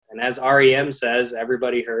as REM says,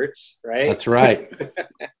 everybody hurts, right? That's right.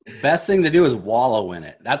 Best thing to do is wallow in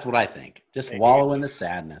it. That's what I think. Just wallow in the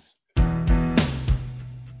sadness.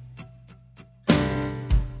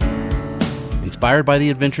 Inspired by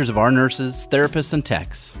the adventures of our nurses, therapists, and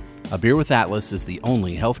techs, A Beer with Atlas is the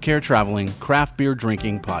only healthcare traveling, craft beer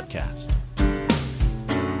drinking podcast.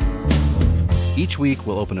 Each week,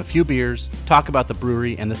 we'll open a few beers, talk about the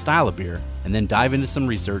brewery and the style of beer, and then dive into some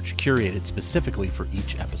research curated specifically for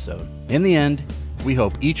each episode. In the end, we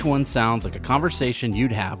hope each one sounds like a conversation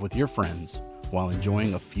you'd have with your friends while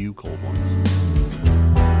enjoying a few cold ones.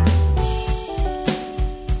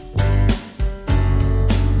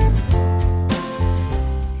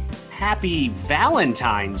 Happy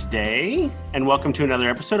Valentine's Day, and welcome to another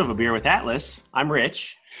episode of A Beer with Atlas. I'm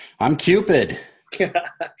Rich. I'm Cupid.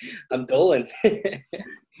 I'm Dolan.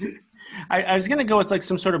 I was going to go with like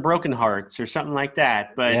some sort of broken hearts or something like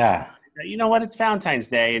that, but yeah. You know what? It's Valentine's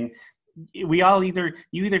Day, and we all you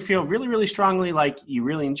either feel really, really strongly like you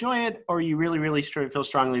really enjoy it, or you really, really feel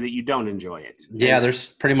strongly that you don't enjoy it. Yeah,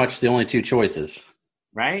 there's pretty much the only two choices.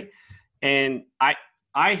 Right? And I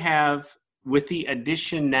have, with the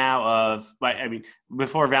addition now of, I mean,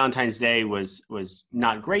 before Valentine's Day was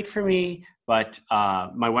not great for me, but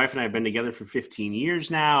my wife and I have been together for 15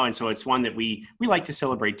 years now, and so it's one that we like to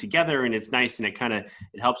celebrate together, and it's nice, and it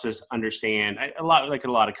helps us understand a lot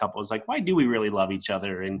of couples, like, why do we really love each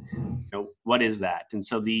other, and what is that? And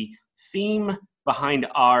so the theme behind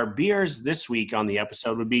our beers this week on the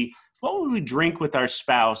episode would be, what would we drink with our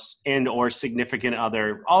spouse and or significant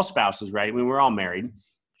other, all spouses, right? I mean, we're all married.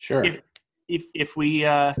 Sure. If we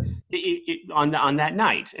on that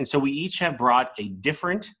night, and so we each have brought a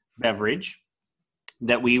different beverage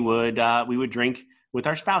that we would drink with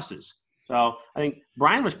our spouses. So I think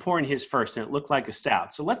Brian was pouring his first, and it looked like a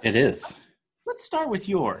stout. So let's start with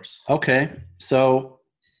yours. Okay. So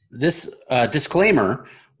this disclaimer: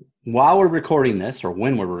 while we're recording this, or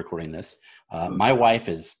when we're recording this, my wife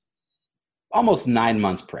is almost 9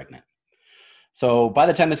 months pregnant. So by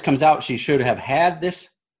the time this comes out, she should have had this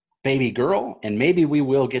baby girl, and maybe we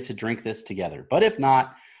will get to drink this together. But if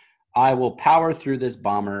not, I will power through this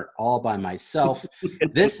bomber all by myself.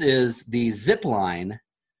 This is the Zipline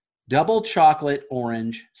Double Chocolate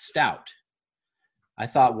Orange Stout. I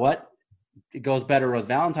thought, it goes better with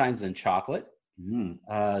Valentine's than chocolate.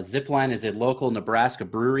 Zipline is a local Nebraska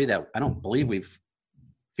brewery that I don't believe we've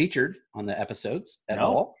featured on the episodes at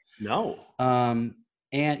all. No.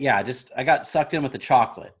 And yeah, I got sucked in with the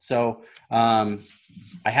chocolate. So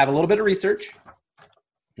I have a little bit of research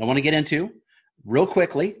I want to get into real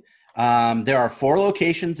quickly. There are 4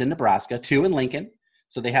 locations in Nebraska, 2 in Lincoln.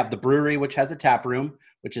 So they have the brewery, which has a tap room,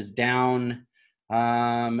 which is down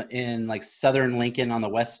in like southern Lincoln on the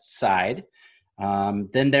west side.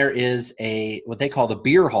 Then there is what they call the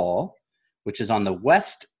beer hall, which is on the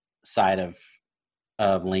west side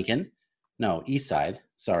of Lincoln. No, east side.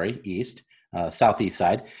 Sorry, east. Southeast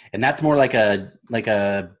side, and that's more like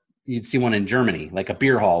a you'd see one in Germany, like a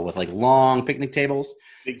beer hall with like long picnic tables.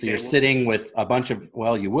 So you're sitting with a bunch of,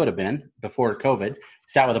 you would have been before COVID,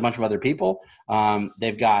 sat with a bunch of other people.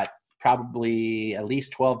 They've got probably at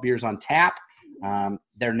least 12 beers on tap.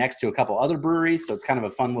 They're next to a couple other breweries, so it's kind of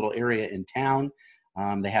a fun little area in town.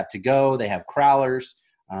 They have to go, they have crowlers.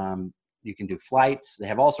 You can do flights. They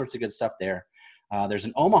have all sorts of good stuff there. There's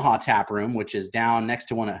an Omaha tap room, which is down next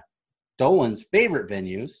to one of Dolan's favorite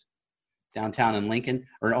venues downtown in Lincoln,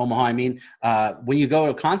 or Omaha. I mean, when you go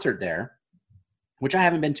to a concert there, which I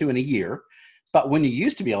haven't been to in a year, but when you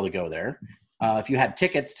used to be able to go there, if you had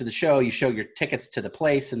tickets to the show, you show your tickets to the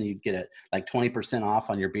place and you get it like 20%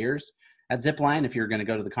 off on your beers at Zipline. If you're going to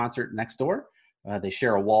go to the concert next door, they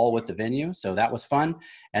share a wall with the venue. So that was fun.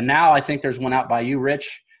 And now I think there's one out by you,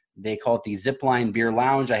 Rich. They call it the Zipline Beer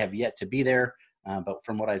Lounge. I have yet to be there. But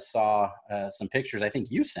from what I saw, some pictures I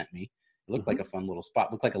think you sent me, it looked like a fun little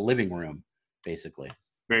spot. Looked like a living room, basically.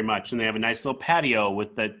 Very much. And they have a nice little patio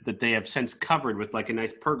with that they have since covered with like a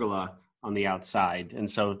nice pergola on the outside. And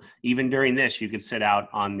so even during this, you could sit out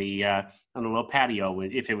on the little patio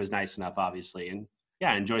if it was nice enough, obviously. And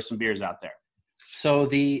yeah, enjoy some beers out there. So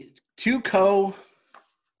the two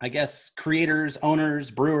creators,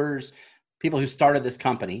 owners, brewers, people who started this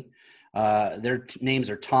company, their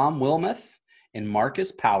names are Tom Wilmoth and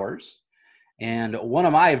Marcus Powers. And one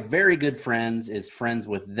of my very good friends is friends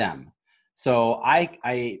with them. So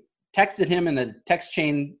I texted him in the text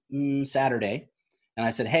chain Saturday, and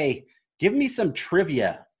I said, hey, give me some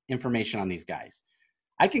trivia information on these guys.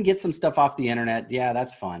 I can get some stuff off the internet. Yeah,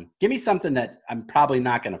 that's fun. Give me something that I'm probably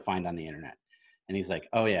not going to find on the internet. And he's like,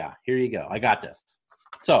 oh, yeah, here you go. I got this.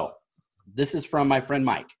 So this is from my friend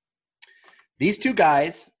Mike. These two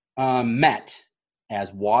guys met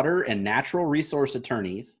as water and natural resource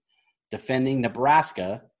attorneys defending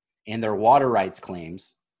Nebraska and their water rights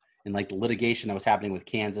claims in like the litigation that was happening with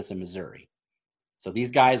Kansas and Missouri. So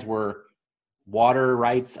these guys were water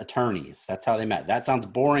rights attorneys. That's how they met. That sounds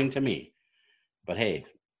boring to me, but hey,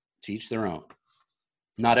 to each their own.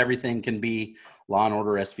 Not everything can be Law and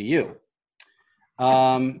Order SVU.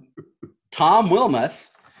 Tom Wilmoth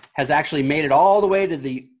has actually made it all the way to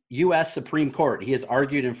the U.S. Supreme Court. He has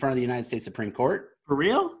argued in front of the United States Supreme Court. For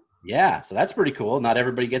real? Yeah, so that's pretty cool. Not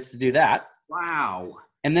everybody gets to do that. Wow.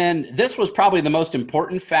 And then this was probably the most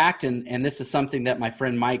important fact, and this is something that my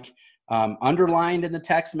friend Mike underlined in the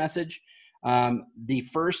text message. The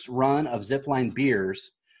first run of Zipline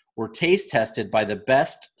beers were taste tested by the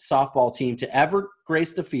best softball team to ever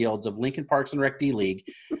grace the fields of Lincoln Parks and Rec D League,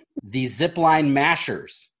 the Zipline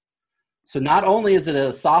Mashers. So not only is it a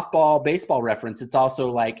softball, baseball reference, it's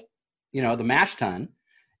also like, the mash tun.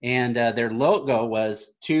 And their logo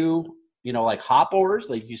was two, like hop oars,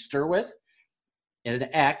 like you stir with, and an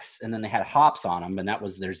X, and then they had hops on them, and that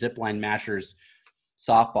was their Zipline Mashers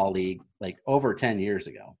softball league, like over 10 years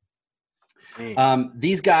ago.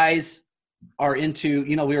 These guys are into,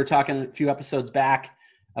 we were talking a few episodes back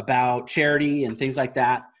about charity and things like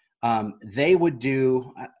that. They would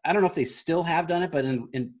do, I don't know if they still have done it, but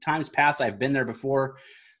in times past, I've been there before.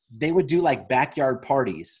 They would do like backyard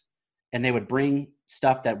parties, and they would bring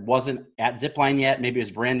stuff that wasn't at Zipline yet. Maybe it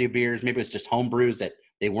was brand new beers. Maybe it was just home brews that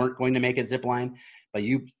they weren't going to make at Zipline, but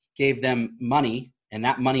you gave them money, and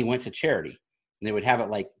that money went to charity. And they would have it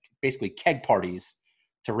like basically keg parties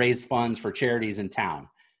to raise funds for charities in town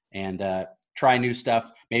and try new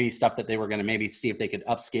stuff, maybe stuff that they were going to maybe see if they could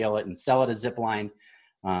upscale it and sell it as Zipline.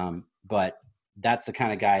 But that's the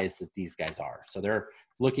kind of guys that these guys are. So they're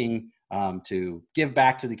looking to give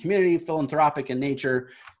back to the community, philanthropic in nature,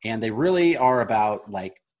 and they really are about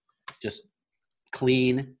like just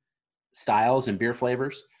clean styles and beer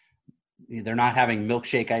flavors. They're not having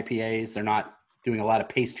milkshake IPAs. They're not doing a lot of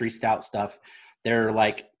pastry stout stuff. They're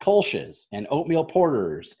like Kolsch's and oatmeal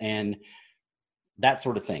porters and that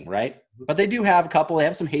sort of thing, right? But they do have a couple. They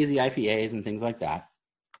have some hazy IPAs and things like that.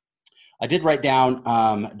 I did write down,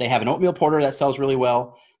 they have an oatmeal porter that sells really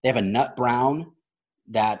well. They have a nut brown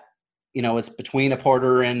that, it's between a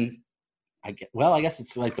porter and, I guess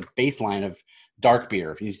it's like the baseline of dark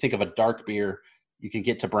beer. If you think of a dark beer, you can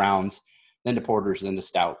get to browns, then to porters, then to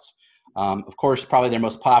stouts. Of course, probably their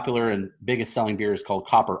most popular and biggest selling beer is called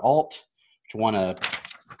Copper Alt, which won a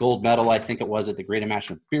gold medal, I think it was, at the Great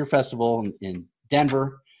International Beer Festival in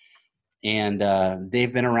Denver. And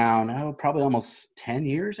they've been around, probably almost 10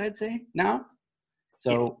 years, I'd say now.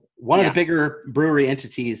 So one of the bigger brewery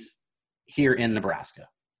entities here in Nebraska.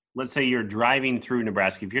 Let's say you're driving through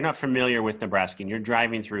Nebraska. If you're not familiar with Nebraska and you're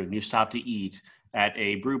driving through and you stop to eat at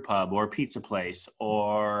a brew pub or pizza place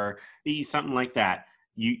or eat something like that,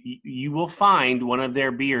 you will find one of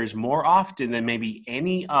their beers more often than maybe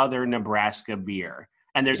any other Nebraska beer.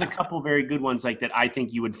 And there's a couple very good ones like that I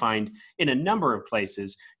think you would find in a number of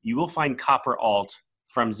places. You will find Copper Alt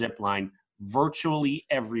from Zipline virtually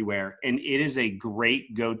everywhere, and it is a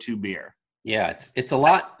great go-to beer. Yeah, it's a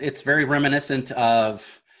lot. It's very reminiscent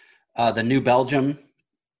of the New Belgium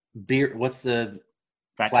beer. What's the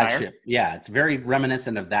Fat flagship? Tire? Yeah, it's very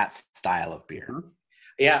reminiscent of that style of beer. Mm-hmm.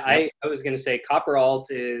 Yeah, I was going to say Copper Alt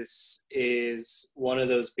is one of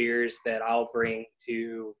those beers that I'll bring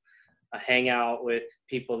to a hangout with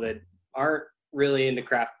people that aren't really into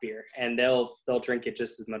craft beer, and they'll drink it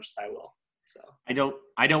just as much as I will. So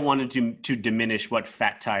I don't want to diminish what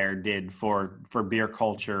Fat Tire did for beer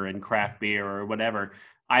culture and craft beer or whatever.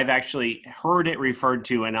 I've actually heard it referred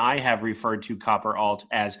to, and I have referred to Copper Alt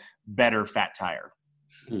as better Fat Tire.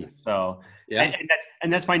 So yeah,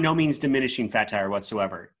 and that's by no means diminishing Fat Tire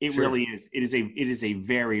whatsoever. It really is. It is a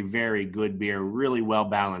very, very good beer, really well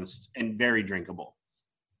balanced and very drinkable.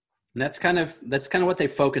 And that's kind of what they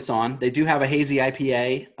focus on. They do have a hazy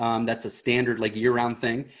IPA. That's a standard like year-round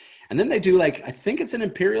thing. And then they do I think it's an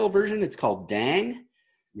imperial version. It's called Dang.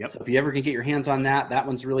 Yep. So if you ever can get your hands on that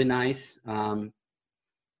one's really nice. And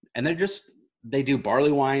they do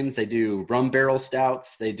barley wines. They do rum barrel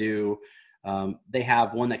stouts. They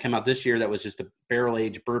have one that came out this year that was just a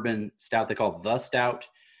barrel-aged bourbon stout they call The Stout.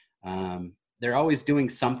 They're always doing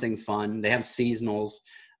something fun. They have seasonals.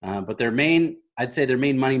 But their main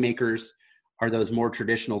money makers are those more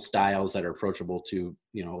traditional styles that are approachable to,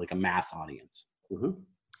 like a mass audience. Mm-hmm.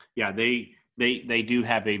 Yeah, they do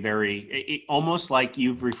have a very, almost like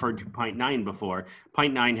you've referred to Pint 9 before.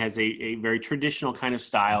 Pint 9 has a very traditional kind of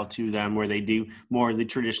style to them where they do more of the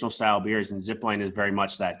traditional style beers, and Zipline is very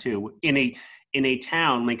much that too. In a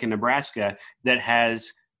town, Lincoln, Nebraska, that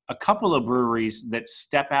has a couple of breweries that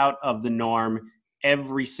step out of the norm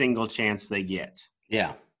every single chance they get.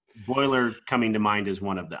 Yeah. Boiler coming to mind is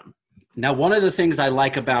one of them. Now, one of the things I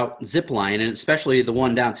like about Zipline, and especially the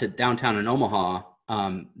one downtown in Omaha,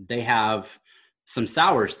 they have some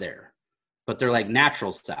sours there, but they're like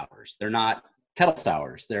natural sours. They're not kettle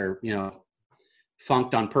sours. They're,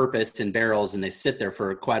 funked on purpose in barrels, and they sit there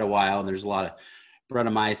for quite a while. And there's a lot of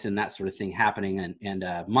Brettanomyces and that sort of thing happening. And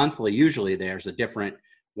monthly, usually there's a different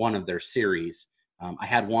one of their series. I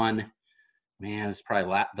had one, man, it's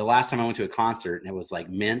probably the last time I went to a concert, and it was like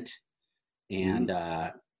mint and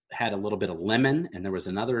had a little bit of lemon. And there was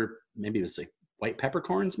another, maybe it was like white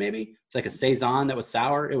peppercorns, maybe. It's like a Saison that was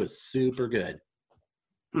sour. It was super good.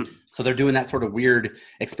 So they're doing that sort of weird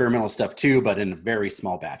experimental stuff too, but in very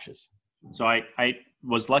small batches. So I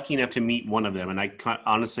was lucky enough to meet one of them, and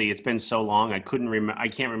honestly, it's been so long I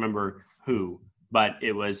can't remember who, but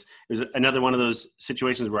it was another one of those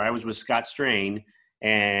situations where I was with Scott Strain,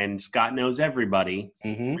 and Scott knows everybody.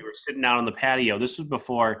 Mm-hmm. We were sitting out on the patio. This was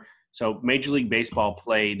before, so Major League Baseball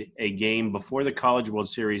played a game before the College World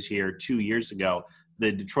Series here 2 years ago.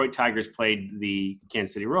 The Detroit Tigers played the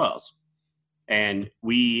Kansas City Royals, and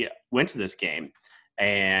we went to this game.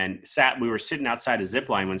 And we were sitting outside a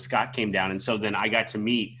Zipline when Scott came down. And so then I got to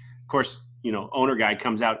meet, of course, owner guy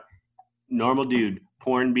comes out, normal dude,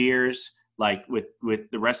 pouring beers, like with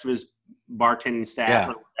the rest of his bartending staff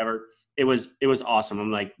or whatever. It was awesome.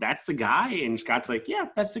 I'm like, that's the guy. And Scott's like, yeah,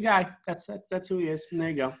 that's the guy. That's who he is. And there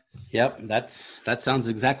you go. Yep. That sounds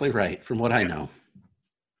exactly right from what I know.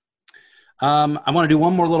 I want to do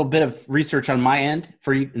one more little bit of research on my end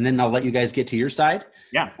for you, and then I'll let you guys get to your side.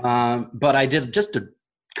 Yeah. But I did just a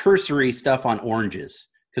cursory stuff on oranges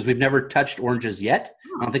because we've never touched oranges yet.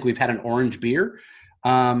 I don't think we've had an orange beer.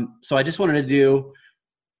 So I just wanted to do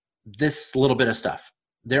this little bit of stuff.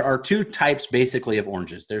 There are two types basically of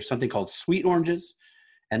oranges. There's something called sweet oranges,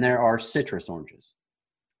 and there are citrus oranges.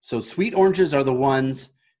 So sweet oranges are the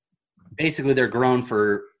ones, basically they're grown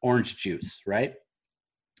for orange juice, right?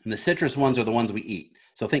 And the citrus ones are the ones we eat.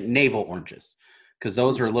 So think navel oranges, because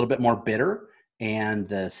those are a little bit more bitter and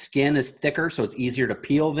the skin is thicker, so it's easier to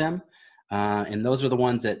peel them. And those are the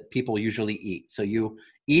ones that people usually eat. So you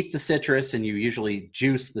eat the citrus and you usually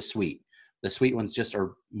juice the sweet. The sweet ones just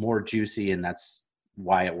are more juicy, and that's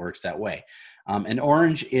why it works that way. An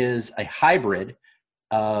orange is a hybrid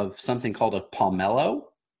of something called a pomelo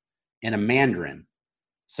and a mandarin.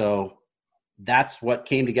 So that's what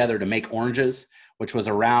came together to make oranges, which was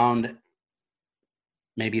around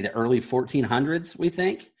maybe the early 1400s, we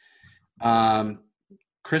think.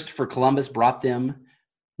 Christopher Columbus brought them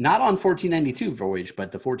not on 1492 voyage,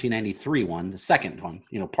 but the 1493 one, the second one,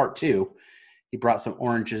 part two. He brought some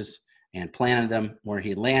oranges and planted them where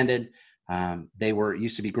he landed. They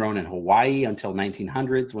used to be grown in Hawaii until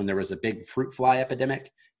 1900s when there was a big fruit fly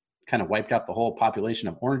epidemic, kind of wiped out the whole population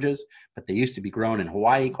of oranges, but they used to be grown in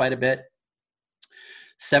Hawaii quite a bit.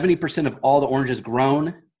 70% of all the oranges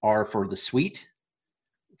grown are for the sweet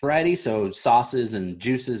variety, so sauces and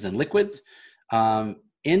juices and liquids.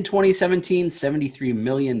 In 2017, 73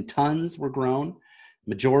 million tons were grown.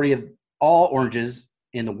 Majority of all oranges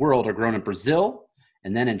in the world are grown in Brazil,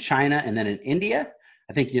 and then in China, and then in India.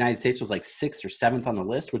 I think the United States was like 6th or 7th on the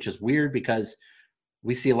list, which is weird because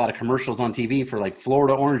we see a lot of commercials on TV for like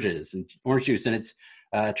Florida oranges and orange juice, and it's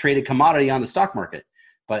a traded commodity on the stock market.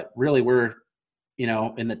 But really, we're in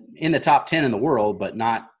the top 10 in the world, but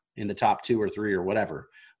not in the top 2 or 3 or whatever,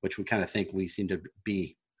 which we kind of think we seem to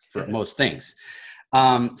be for most things.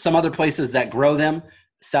 Some other places that grow them: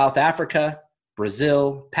 South Africa,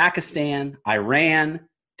 Brazil, Pakistan, Iran,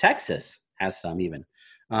 Texas has some even,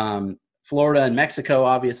 Florida and Mexico,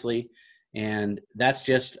 obviously. And that's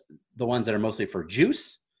just the ones that are mostly for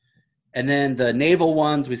juice. And then the navel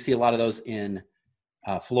ones, we see a lot of those in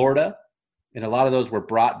Florida. And a lot of those were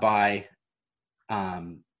brought by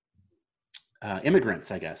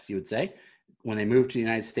immigrants, I guess you would say. When they moved to the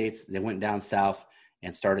United States, they went down south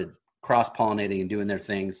and started cross-pollinating and doing their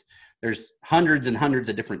things. There's hundreds and hundreds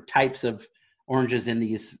of different types of oranges in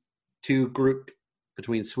these two groups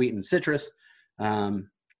between sweet and citrus.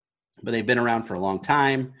 But they've been around for a long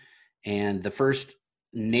time. And the first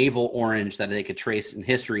navel orange that they could trace in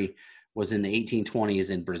history was in the 1820s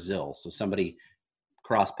in Brazil. So somebody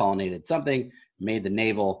cross-pollinated something, made the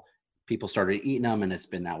navel, people started eating them, and it's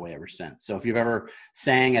been that way ever since. So if you've ever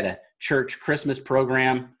sang at a church Christmas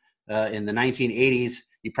program in the 1980s,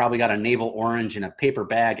 you probably got a navel orange in a paper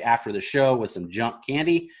bag after the show with some junk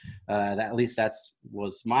candy. At least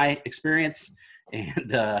was my experience.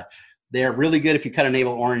 And they're really good if you cut a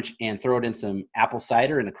navel orange and throw it in some apple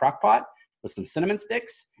cider in a crock pot with some cinnamon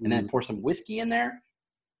sticks, and then pour some whiskey in there.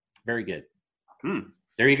 Very good. Hmm.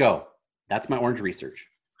 There you go. That's my orange research.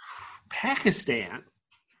 Pakistan.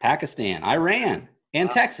 Iran, and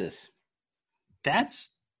Wow. Texas.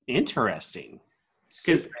 That's interesting.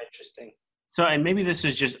 Super interesting. So, and maybe this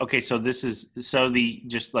is just okay. So this is the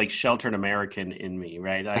just like sheltered American in me,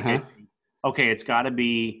 right? Like, okay, it's got to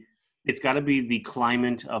be the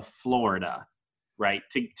climate of Florida, right?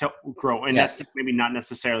 To grow, and Yes. that's maybe not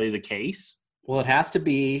necessarily the case. Well, it has to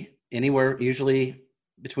be anywhere usually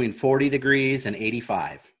between 40 degrees and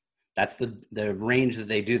 85. That's the range that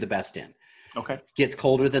they do the best in. Okay. It gets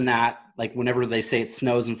colder than that. Like whenever they say it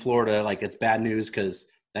snows in Florida, like it's bad news because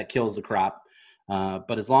that kills the crop.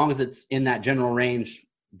 But as long as it's in that general range,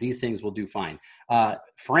 these things will do fine.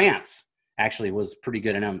 France actually was pretty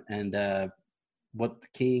good in them. And what the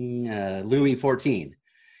King Louis XIV,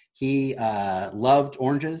 he loved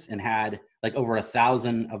oranges and had like over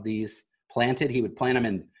 1,000 of these planted. He would plant them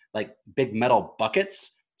in like big metal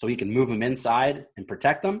buckets so he can move them inside and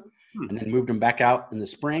protect them, and then moved them back out in the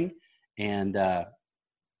spring. And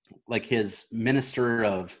like his minister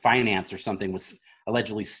of finance or something was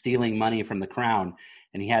allegedly stealing money from the crown,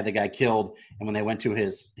 and he had the guy killed. And when they went to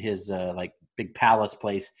his like big palace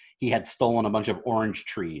place, he had stolen a bunch of orange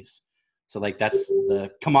trees. So like that's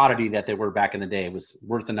the commodity that they were back in the day. It was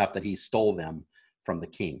worth enough that he stole them from the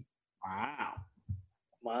king. Wow.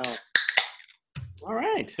 All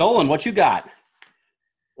right. Dolan, what you got?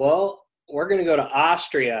 Well, we're going to go to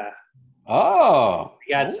Austria. Oh.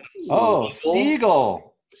 We got some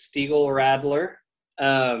Stiegel. Stiegel Radler.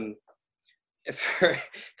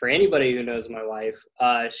 For anybody who knows my wife,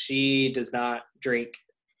 she does not drink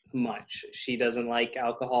much. She doesn't like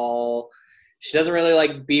alcohol. She doesn't really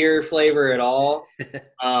like beer flavor at all.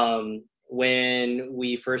 When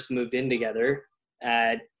we first moved in together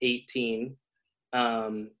at 18,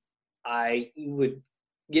 I would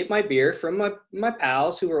get my beer from my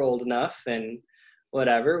pals who were old enough and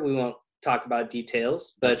whatever. We won't talk about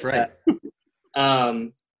details, but That's right.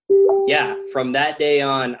 Yeah, from that day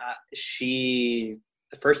on, the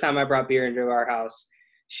first time I brought beer into our house,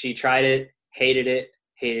 she tried it, hated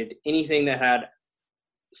anything that had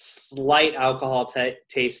slight alcohol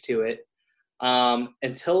taste to it,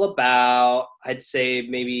 until about, I'd say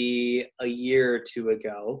we a year or two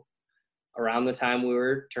ago, around the time we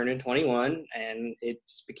were turning 21, and it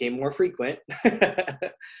just became more frequent.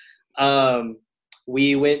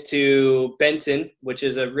 We went to Benson, which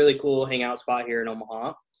is a really cool hangout spot here in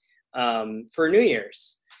Omaha, for New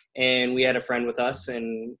Year's. And we had a friend with us,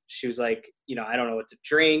 and she was like, I don't know what to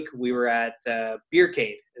drink. We were at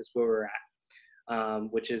Beercade is where we're at,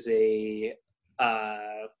 which is a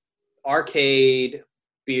arcade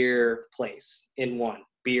beer place in one,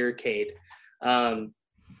 Beercade.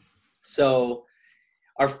 So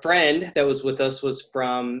our friend that was with us was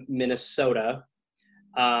from Minnesota.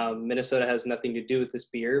 Minnesota has nothing to do with this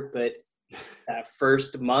beer, but that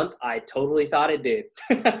first month, I totally thought it did.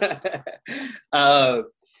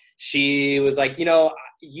 She was like, you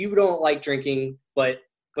don't like drinking, but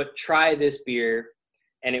try this beer.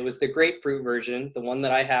 And it was the grapefruit version. The one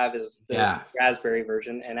that I have is the raspberry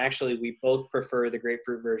version. And actually, we both prefer the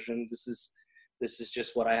grapefruit version. This is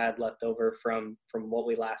just what I had left over from what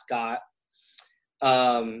we last got.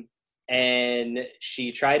 And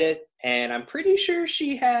she tried it, and I'm pretty sure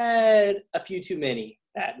she had a few too many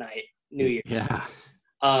that night, New Year's.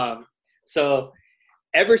 Yeah. So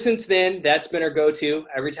ever since then, that's been our go-to.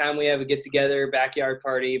 Every time we have a get-together, backyard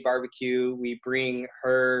party, barbecue, we bring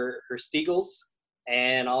her Stiegels,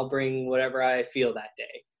 and I'll bring whatever I feel that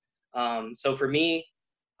day. So for me,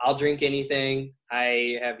 I'll drink anything.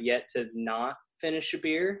 I have yet to not finish a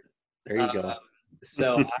beer. There you go.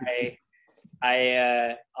 So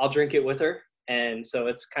I'll drink it with her. And so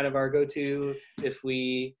it's kind of our go-to if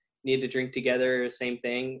we need to drink together, same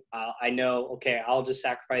thing. I know, okay, I'll just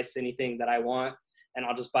sacrifice anything that I want, and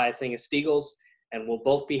I'll just buy a thing of Stiegels, and we'll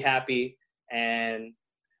both be happy, and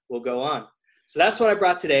we'll go on. So that's what I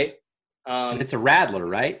brought today. And it's a Radler,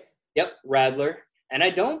 right? Yep, Radler. And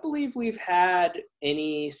I don't believe we've had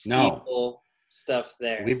any Stiegel stuff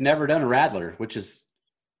there. We've never done a Radler, which is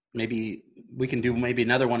maybe we can do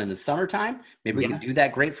another one in the summertime. Maybe we can do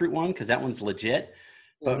that grapefruit one because that one's legit.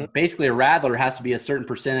 But basically a Radler has to be a certain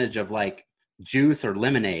percentage of like juice or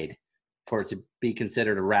lemonade for it to be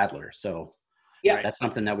considered a Radler. So that's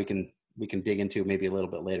something that we can dig into maybe a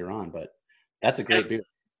little bit later on, but that's a great beer.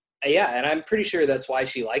 Yeah. And I'm pretty sure that's why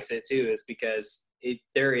she likes it too, is because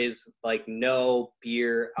there is like no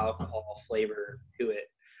beer alcohol flavor to it.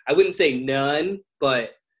 I wouldn't say none,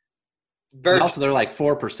 but and also they're like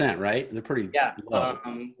 4%, right? They're pretty low.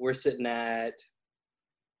 We're sitting at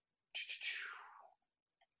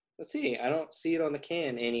Let's see. I don't see it on the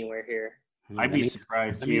can anywhere here. I'd be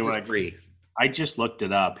surprised. That means it's free. I just looked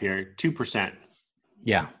it up here. 2%.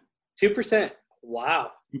 Yeah. 2%.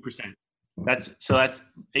 Wow. 2%. That's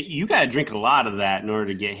you got to drink a lot of that in order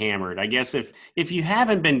to get hammered. I guess if you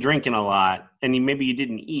haven't been drinking a lot and maybe you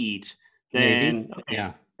didn't eat, then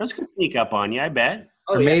okay, those could sneak up on you. I bet.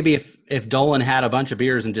 Or maybe if Dolan had a bunch of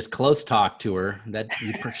beers and just close talk to her,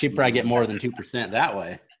 she'd probably get more than 2% that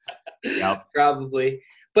way. Yep. Probably.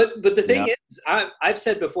 But the thing is, I've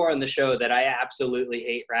said before on the show that I absolutely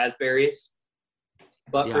hate raspberries.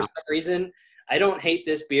 But for some reason, I don't hate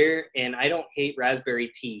this beer, and I don't hate raspberry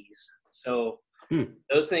teas. So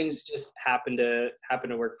those things just happen to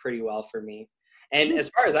work pretty well for me. And as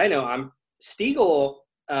far as I know, Stiegl.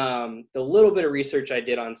 The little bit of research I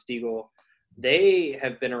did on Stiegl, they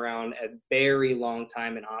have been around a very long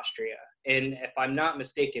time in Austria. And if I'm not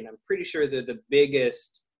mistaken, I'm pretty sure they're the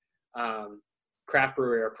biggest craft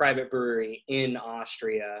brewery or private brewery in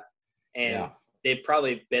Austria. And they've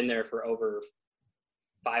probably been there for over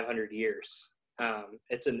 500 years.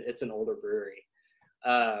 It's an older brewery.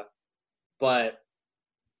 But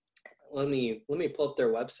let me pull up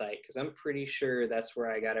their website, because I'm pretty sure that's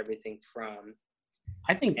where I got everything from.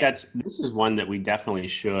 I think this is one that we definitely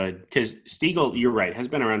should, because Stiegl, you're right, has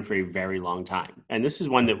been around for a very long time. And this is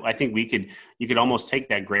one that I think you could almost take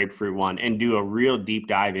that grapefruit one and do a real deep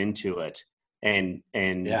dive into it and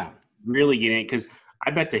really get in, because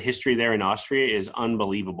I bet the history there in Austria is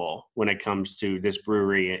unbelievable when it comes to this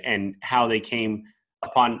brewery and how they came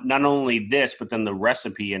upon not only this, but then the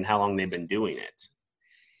recipe and how long they've been doing it.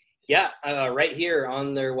 Yeah, right here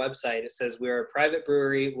on their website, it says, we are a private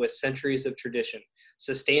brewery with centuries of tradition,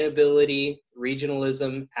 sustainability,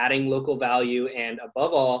 regionalism, adding local value, and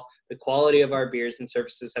above all, the quality of our beers and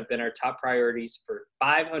services have been our top priorities for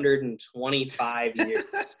 525 years.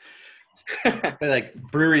 Like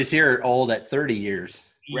breweries here are old at 30 years.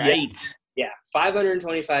 Right. Yeah,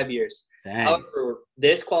 525 years. Dang. However,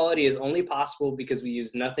 this quality is only possible because we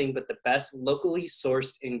use nothing but the best locally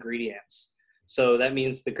sourced ingredients. So that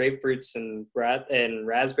means the grapefruits and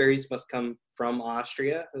raspberries must come from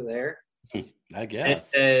Austria there. I guess. And it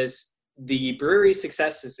says the brewery's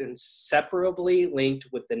success is inseparably linked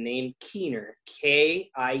with the name Kiener, Kiener.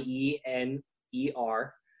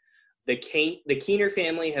 The Kiener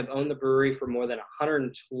family have owned the brewery for more than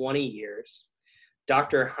 120 years.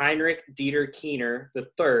 Dr. Heinrich Dieter Kiener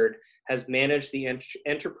III has managed the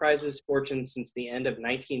enterprise's fortune since the end of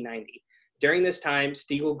 1990. During this time,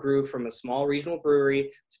 Stiegl grew from a small regional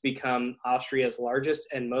brewery to become Austria's largest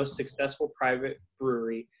and most successful private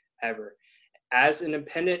brewery ever. As an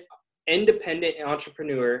independent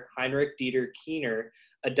entrepreneur, Heinrich Dieter Kiener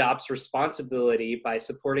adopts responsibility by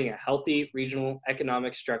supporting a healthy regional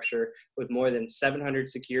economic structure with more than 700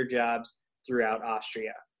 secure jobs throughout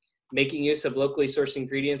Austria. Making use of locally sourced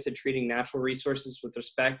ingredients and treating natural resources with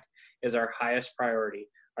respect is our highest priority.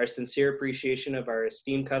 Our sincere appreciation of our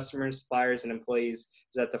esteemed customers, suppliers, and employees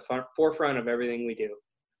is at the forefront of everything we do.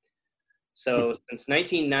 So since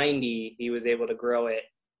 1990, he was able to grow it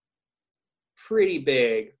pretty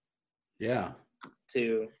big. Yeah.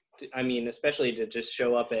 Especially to just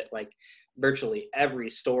show up at like virtually every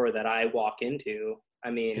store that I walk into.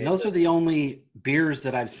 And those are the only beers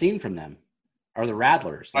that I've seen from them. Are the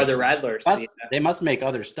Radlers. They must make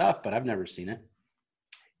other stuff, but I've never seen it.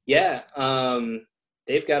 Yeah.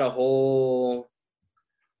 They've got a whole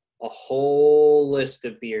list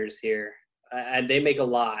of beers here. And they make a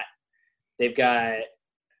lot. They've got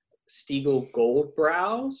Stiegl Gold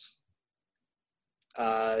Brows,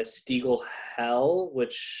 Stiegl Hell,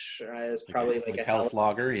 which is probably like a Hell's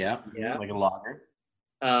lager, yeah, like a lager.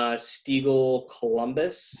 Stiegl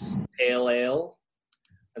Columbus Pale Ale.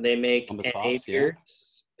 They make NA beers,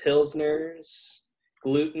 Pilsners,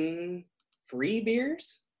 gluten-free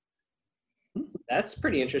beers. That's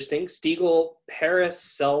pretty interesting. Stiegl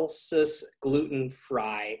Paracelsus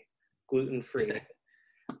gluten-free.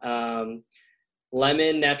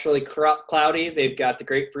 Lemon, naturally cloudy. They've got the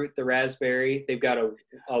grapefruit, the raspberry. They've got a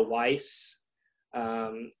Weiss,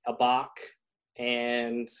 a Bach,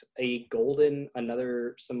 and some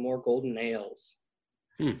more golden ales.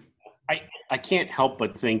 I can't help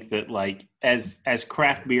but think that, like, as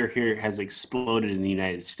craft beer here has exploded in the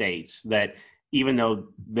United States, that even though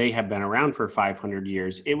they have been around for 500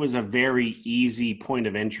 years, it was a very easy point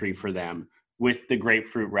of entry for them with the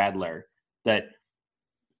grapefruit radler. That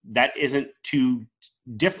isn't too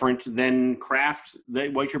different than craft,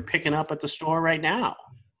 what you're picking up at the store right now.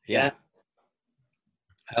 Yeah.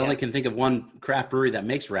 I only can think of one craft brewery that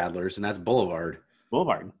makes radlers, and that's Boulevard.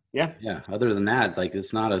 Yeah. Yeah. Other than that, like,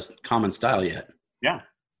 it's not a common style yet. Yeah.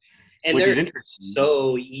 And which they're is interesting.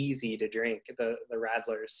 so easy to drink, the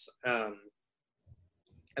Radlers.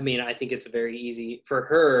 I mean, I think it's very easy for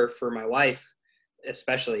her, for my wife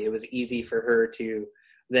especially. It was easy for her to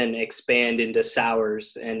then expand into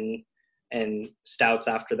sours and stouts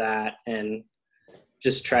after that, and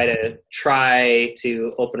just try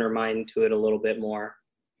to open her mind to it a little bit more.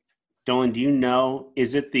 Dolan, do you know,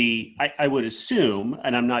 is it I would assume,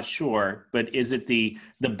 and I'm not sure, but is it the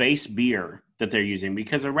base beer that they're using?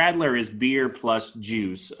 Because a Radler is beer plus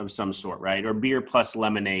juice of some sort, right? Or beer plus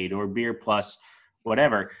lemonade, or beer plus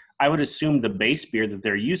whatever. I would assume the base beer that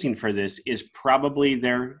they're using for this is probably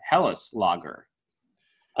their Helles lager.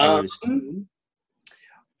 I would assume.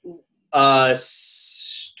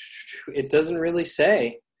 It doesn't really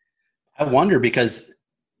say. I wonder, because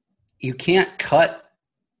you can't cut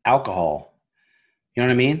alcohol. You know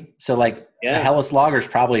what I mean? So like a Helles lager is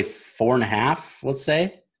probably 4.5, let's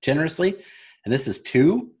say, generously. And this is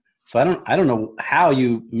 2. So I don't know how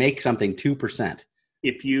you make something 2%.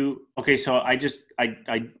 So I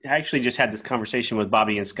actually just had this conversation with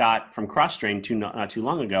Bobby and Scott from Cross-Strain not too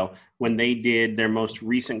long ago, when they did their most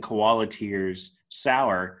recent Koala Tears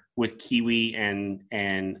sour with kiwi and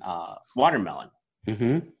watermelon.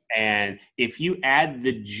 Mm-hmm. And if you add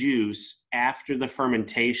the juice after the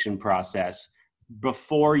fermentation process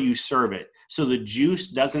before you serve it, so the juice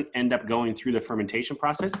doesn't end up going through the fermentation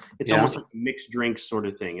process, it's almost like a mixed drink sort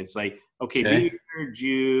of thing. It's like, okay, beer,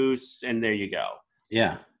 juice, and there you go.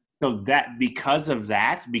 Yeah. So because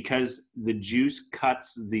the juice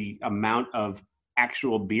cuts the amount of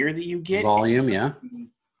actual beer that you get. Volume,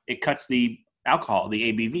 it cuts the alcohol,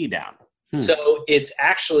 the ABV down. So it's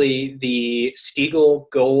actually the Stiegel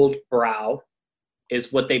Gold Brow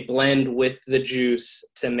is what they blend with the juice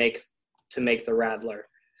to make the Radler.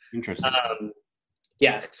 Interesting.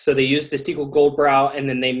 So they use the Stiegel Gold Brow, and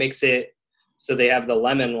then they mix it. So they have the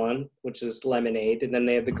lemon one, which is lemonade, and then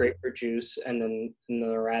they have the grapefruit juice, and then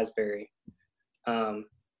the raspberry.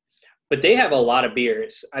 But they have a lot of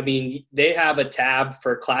beers. I mean, they have a tab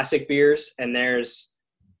for classic beers, and there's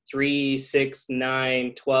 3, 6,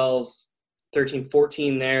 9, 12, 13,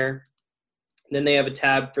 14 there. And then they have a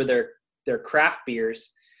tab for their craft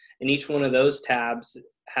beers, and each one of those tabs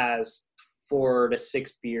has 4 to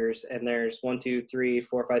 6 beers, and there's 1, 2, 3,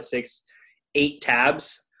 4, 5, 6, 8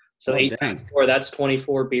 tabs. So 8 times 4, that's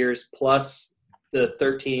 24 beers plus the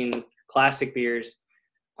 13 classic beers.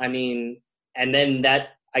 I mean, and then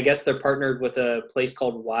I guess they're partnered with a place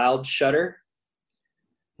called Wild Shutter,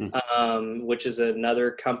 which is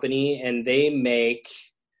another company, and they make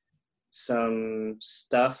some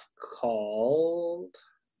stuff called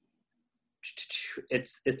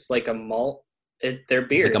it's like a malt. They're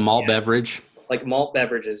beers, like a malt beverage, like malt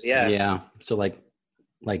beverages. Yeah. So like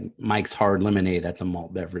Mike's Hard Lemonade, that's a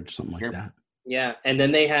malt beverage, something like that. Yeah, and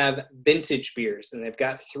then they have vintage beers, and they've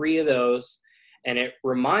got 3 of those. And it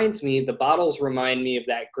reminds me, the bottles remind me of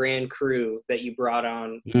that Grand Cru that you brought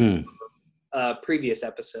on a previous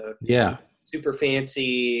episode. Yeah, super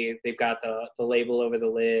fancy. They've got the label over the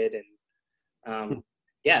lid, and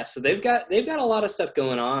so they've got a lot of stuff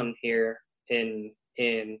going on here in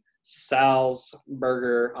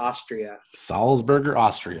Salzburger, Austria.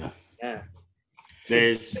 Yeah.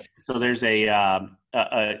 There's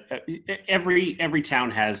every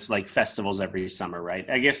town has like festivals every summer, right?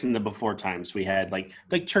 I guess in the before times we had like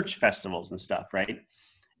church festivals and stuff, right?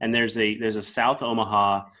 And there's a South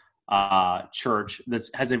Omaha church that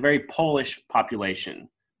has a very Polish population.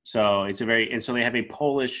 So so they have a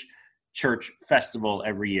Polish church festival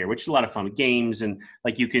every year, which is a lot of fun with games, and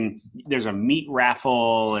like there's a meat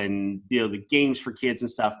raffle, and the games for kids and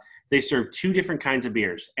stuff. They serve 2 different kinds of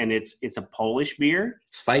beers, and it's a Polish beer.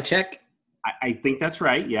 Svajek? I think that's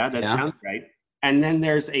right. Yeah, that sounds right. And then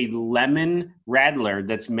there's a lemon Radler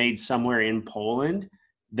that's made somewhere in Poland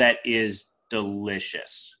that is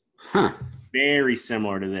delicious. Huh. Very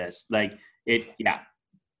similar to this.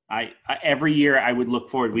 Every year I would look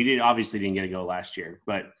forward. We obviously didn't get to go last year,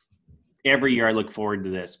 but every year I look forward to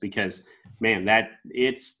this because, man,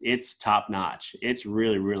 it's top notch. It's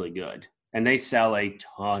really, really good. And they sell a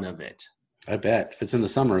ton of it. I bet. If it's in the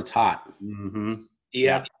summer, it's hot. Mm-hmm. Do you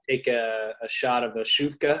have to take a shot of a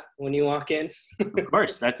shuvka when you walk in? Of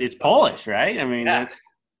course. It's Polish, right? I mean,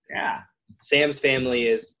 Sam's family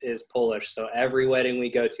is Polish, so every wedding we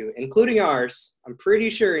go to, including ours, I'm pretty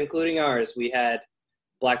sure including ours, we had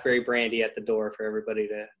blackberry brandy at the door for everybody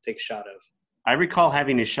to take a shot of. I recall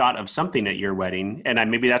having a shot of something at your wedding, and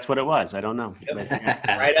maybe that's what it was. I don't know.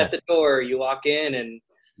 Right at the door, you walk in, and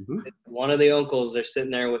one of the uncles, they're sitting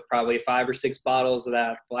there with probably 5 or 6 bottles of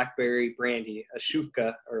that blackberry brandy, a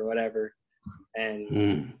shuvka or whatever.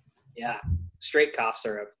 And Yeah, straight cough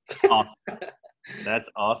syrup. Awesome. That's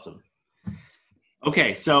awesome.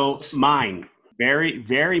 Okay, so mine, very,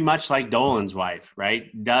 very much like Dolan's wife,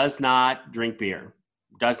 right? Does not drink beer.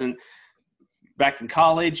 Doesn't. Back in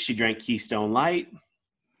college, she drank Keystone Light.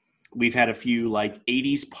 We've had a few like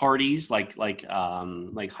 80s parties, like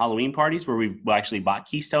Halloween parties where we actually bought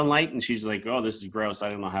Keystone Light, and she's like, "Oh, this is gross. I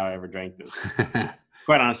don't know how I ever drank this."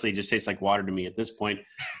 Quite honestly, it just tastes like water to me at this point.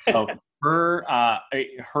 So her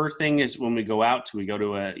thing is when we go out, we go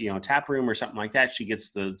to a tap room or something like that. She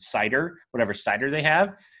gets the cider, whatever cider they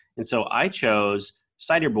have, and so I chose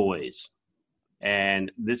Cider Boys, and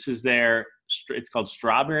this is it's called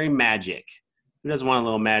Strawberry Magic. Who doesn't want a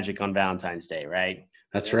little magic on Valentine's Day, right?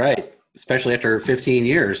 That's right. Especially after 15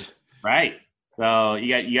 years. Right. So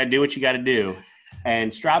you got to do what you got to do.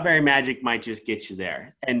 And Strawberry Magic might just get you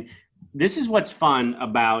there. And this is what's fun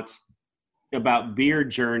about Beer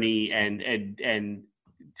Journey and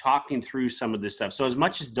talking through some of this stuff. So as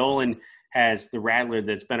much as Dolan has the Rattler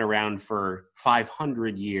that's been around for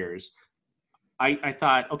 500 years, I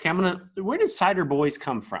thought, okay, where did Cider Boys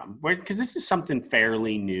come from? Because this is something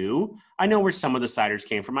fairly new. I know where some of the ciders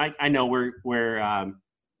came from. I know where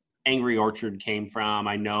Angry Orchard came from.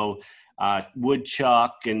 I know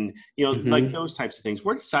Woodchuck and, like those types of things.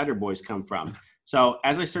 Where did Cider Boys come from? So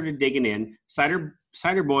as I started digging in, Cider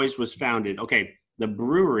Boys was founded. Okay, the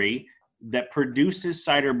brewery that produces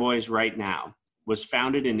Cider Boys right now was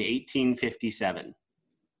founded in 1857.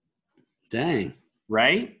 Dang.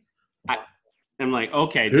 Right? I'm like,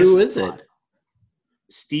 okay. Who is it?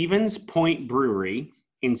 Stevens Point Brewery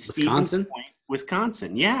in Stevens Point,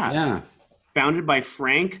 Wisconsin. Yeah. Yeah. Founded by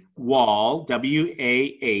Frank Wall,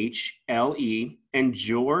 Wahle, and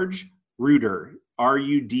George Ruder,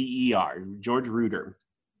 Ruder. George Ruder.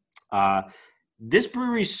 This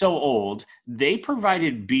brewery is so old, they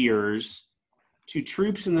provided beers to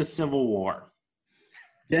troops in the Civil War.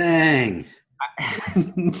 Dang.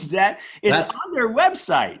 That's on their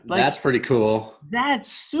website. Like, that's pretty cool. That's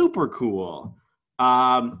super cool.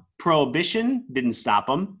 Prohibition didn't stop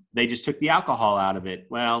them. They just took the alcohol out of it.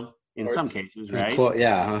 Well, in some cases, right?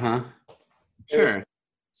 Yeah. Uh-huh. Sure.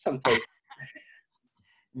 Some places.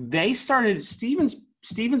 They started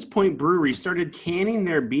Stevens Point Brewery started canning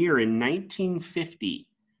their beer in 1950.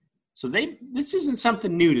 So this isn't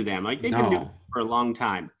something new to them. Like they've been doing it for a long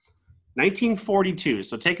time. 1942.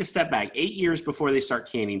 So take a step back. 8 years before they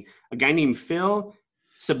start canning, a guy named Phil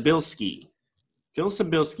Sobilski. Phil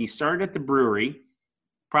Sobilski started at the brewery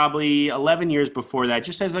probably 11 years before that,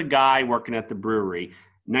 just as a guy working at the brewery.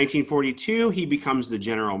 1942, he becomes the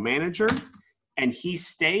general manager, and he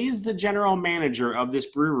stays the general manager of this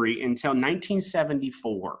brewery until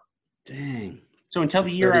 1974. Dang. So until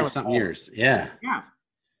the year I was something years. Yeah. Yeah.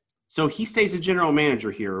 So he stays the general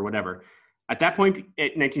manager here or whatever. At that point,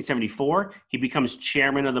 in 1974, he becomes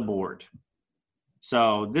chairman of the board.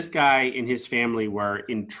 So this guy and his family were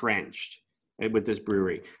entrenched with this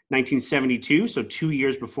brewery. 1972, so 2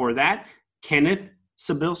 years before that, Kenneth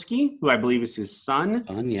Sobilski, who I believe is his son,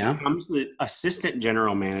 becomes the assistant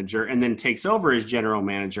general manager and then takes over as general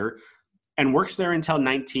manager and works there until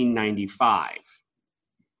 1995.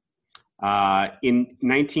 In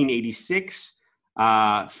 1986,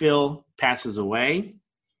 Phil passes away.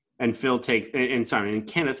 And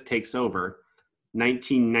Kenneth takes over.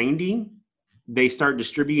 1990, they start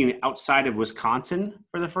distributing outside of Wisconsin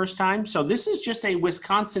for the first time. So this is just a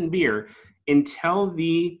Wisconsin beer until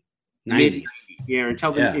the 90s.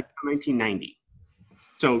 Until 1990.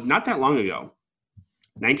 So not that long ago.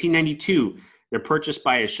 1992, they're purchased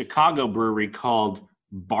by a Chicago brewery called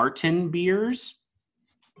Barton Beers.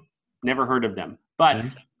 Never heard of them. But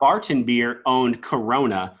Barton Beer owned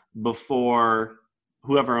Corona before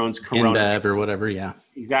whoever owns Corona. InBev or whatever, yeah.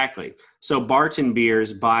 Exactly. So Barton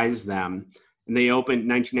Beers buys them, and they opened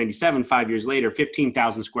 1997, 5 years later,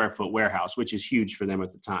 15,000 square foot warehouse, which is huge for them at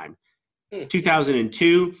the time.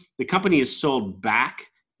 2002, the company is sold back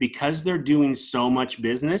because they're doing so much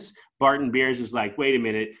business. Barton Beers is like, wait a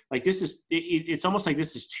minute, like this is, it's almost like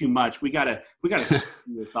this is too much. We gotta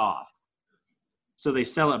screw this off. So they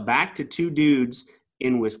sell it back to two dudes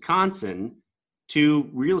in Wisconsin, two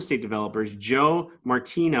real estate developers, Joe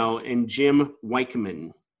Martino and Jim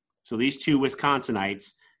Weichman. So these two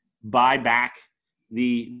Wisconsinites buy back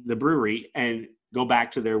the brewery and go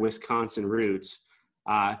back to their Wisconsin roots.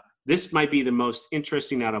 This might be the most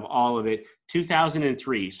interesting out of all of it.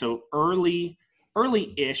 2003, so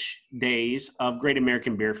early-ish days of Great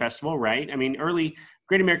American Beer Festival, right? I mean,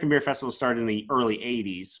 Great American Beer Festival started in the early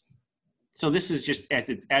 80s. So this is just as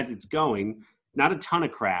it's going, not a ton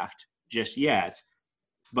of craft just yet,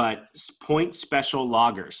 but Point Special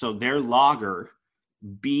Lager. So their lager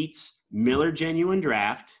beats Miller Genuine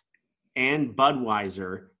Draft and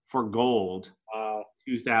Budweiser for gold. Wow.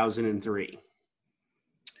 2003.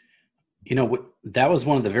 You know, that was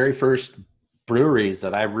one of the very first breweries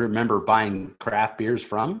that I remember buying craft beers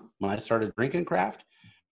from when I started drinking craft.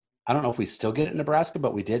 I don't know if we still get it in Nebraska,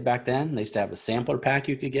 but we did back then. They used to have a sampler pack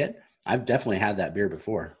you could get. I've definitely had that beer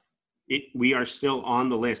before. We are still on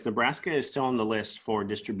the list. Nebraska is still on the list for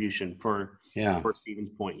distribution for Stevens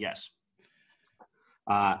Point. Yes.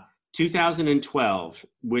 2012,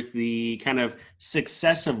 with the kind of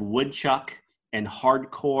success of Woodchuck and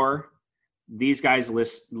Hardcore, these guys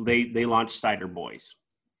they launched Cider Boys.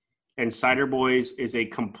 And Cider Boys is a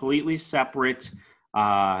completely separate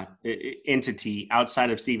entity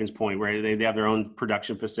outside of Stevens Point, where they have their own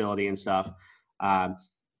production facility and stuff.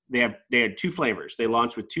 They had two flavors. They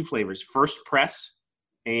launched with two flavors: First Press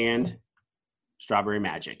and Strawberry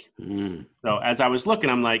Magic. So as I was looking,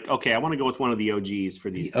 I'm like, okay, I want to go with one of the OGs for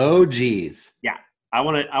these. The OGs. Yeah, I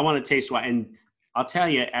want to taste what. And I'll tell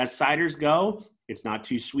you, as ciders go, it's not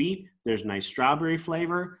too sweet. There's nice strawberry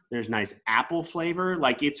flavor. There's nice apple flavor.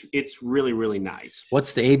 Like it's really, really nice.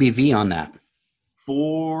 What's the ABV on that?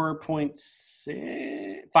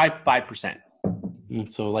 4.6, 5%.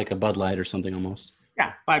 So like a Bud Light or something almost.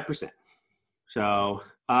 Yeah, 5%. So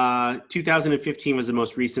 2015 was the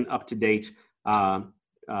most recent up-to-date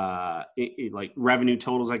like revenue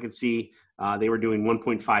totals I could see. They were doing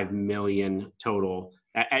 1.5 million total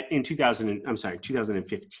in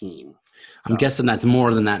 2015. I'm guessing that's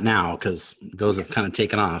more than that now because those have kind of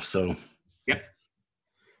taken off. So, yep.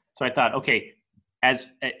 So I thought, okay, as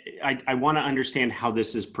I want to understand how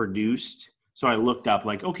this is produced. So I looked up,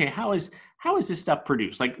 like, okay, how is this stuff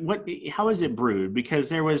produced? Like, how is it brewed? Because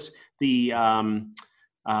there was the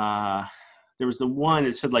one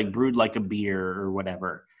that said like brewed like a beer or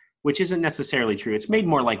whatever, which isn't necessarily true. It's made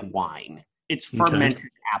more like wine. It's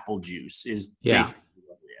fermented apple juice is basically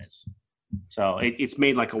what it is. So it's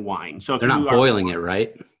made like a wine. So if they're not boiling it,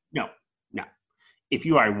 right? No. If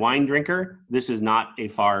you are a wine drinker, this is not a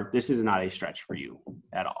stretch for you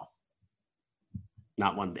at all.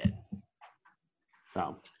 Not one bit.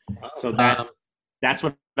 So that's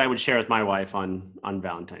what I would share with my wife on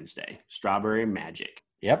Valentine's Day. Strawberry Magic.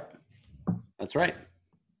 Yep. That's right.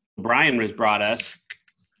 Brian has brought us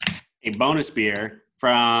a bonus beer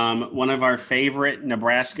from one of our favorite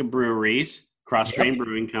Nebraska breweries, Cross Train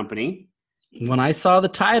Brewing Company. When I saw the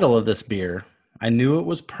title of this beer, I knew it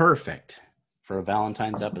was perfect for a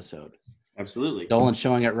Valentine's episode. Absolutely. Dolan's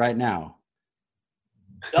showing it right now.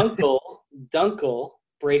 Dunkel,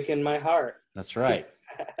 breaking my heart. That's right.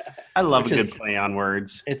 I love a good play on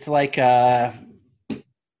words. It's like, I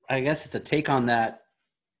guess it's a take on that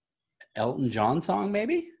Elton John song,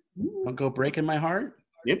 maybe? Don't Go Breaking My Heart.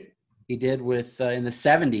 Yep. He did with, in the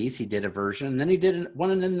 70s, he did a version. And then he did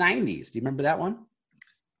one in the 90s. Do you remember that one?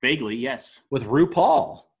 Vaguely, yes. With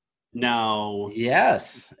RuPaul. No.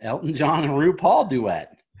 Yes. Elton John and RuPaul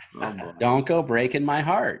duet. Oh, boy. Don't Go Breaking My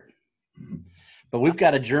Heart. But we've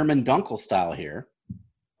got a German Dunkel style here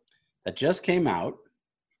that just came out.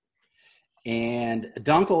 And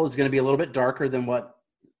Dunkel is going to be a little bit darker than what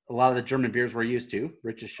a lot of the German beers we're used to.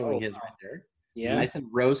 Rich is showing his right there. Yeah. Nice and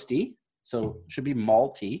roasty. So should be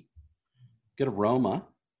malty. Good aroma.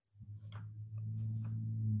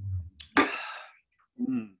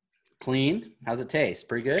 Clean. How's it taste?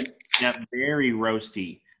 Pretty good? Yeah, very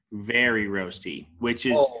roasty. Very roasty. Which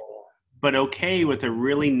is, but okay with a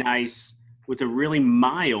really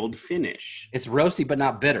mild finish. It's roasty, but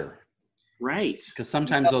not bitter. Right. Because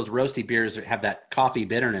sometimes those roasty beers have that coffee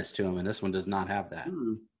bitterness to them, and this one does not have that.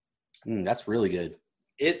 That's really good.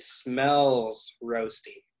 It smells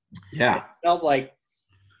roasty. Yeah. It smells like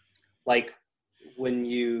when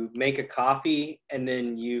you make a coffee and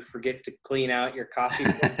then you forget to clean out your coffee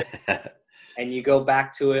and you go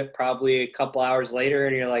back to it probably a couple hours later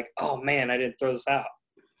and you're like, oh man, I didn't throw this out.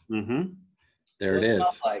 Mm-hmm. There it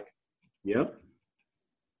is. Like. Yep.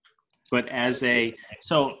 But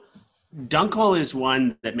so Dunkel is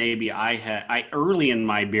one that maybe I early in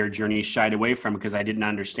my beer journey shied away from because I didn't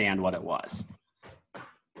understand what it was.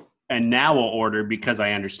 And now we'll order because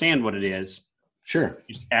I understand what it is. Sure.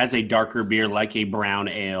 As a darker beer, like a brown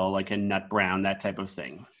ale, like a nut brown, that type of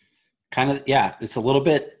thing. Kind of, yeah. It's a little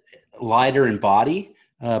bit lighter in body,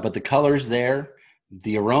 but the color's there.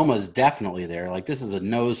 The aroma is definitely there. Like this is a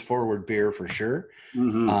nose forward beer for sure.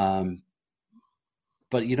 Mm-hmm.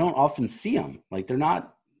 But you don't often see them. Like they're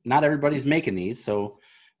not everybody's making these. So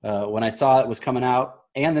when I saw it was coming out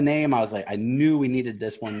and the name, I was like, I knew we needed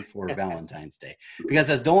this one for Valentine's Day. Because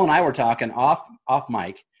as Dolan and I were talking off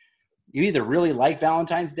mic, you either really like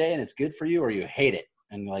Valentine's Day and it's good for you or you hate it.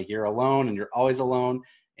 and like you're alone and you're always alone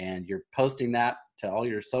and you're posting that to all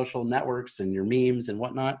your social networks and your memes and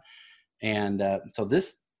whatnot. And so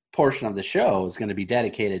this portion of the show is going to be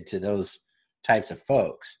dedicated to those types of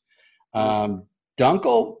folks.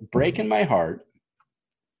 Dunkel, Breaking My Heart,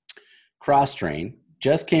 Cross Train,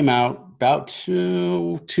 just came out about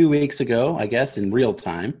two weeks ago, I guess, in real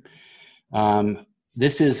time.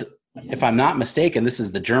 This is, if I'm not mistaken, this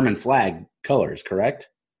is the German flag colors, correct?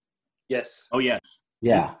 Yes. Oh, yes.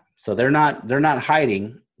 Yeah. So they're not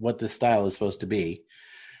hiding what this style is supposed to be.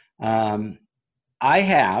 I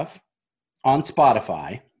have on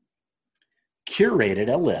Spotify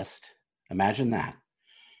curated a list, imagine that,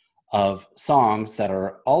 of songs that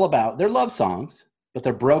are all about, they're love songs, but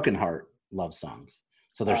they're broken heart love songs.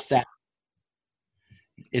 So they're sad.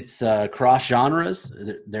 It's cross genres.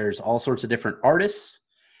 There's all sorts of different artists.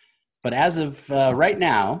 But as of right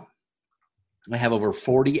now, I have over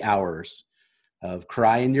 40 hours of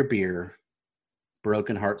Cry in Your Beer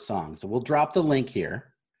broken heart songs. So we'll drop the link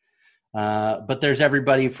here. But there's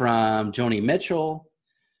everybody from Joni Mitchell,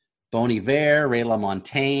 Bon Iver, Ray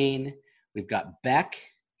LaMontagne. We've got Beck.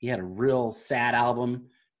 He had a real sad album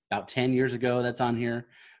about 10 years ago that's on here.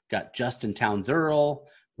 We've got Justin Townes Earl,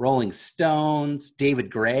 Rolling Stones, David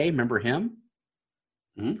Gray. Remember him?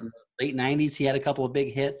 Mm-hmm. From the late 90s, he had a couple of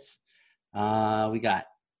big hits. I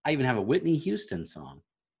even have a Whitney Houston song.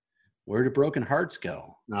 Where do broken hearts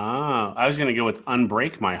go? Oh, I was going to go with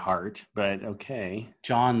Unbreak My Heart, but okay.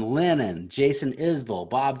 John Lennon, Jason Isbell,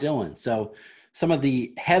 Bob Dylan. So some of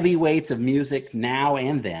the heavyweights of music now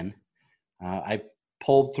and then. I've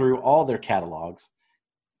pulled through all their catalogs,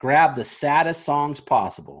 grabbed the saddest songs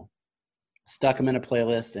possible, stuck them in a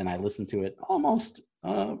playlist, and I listen to it almost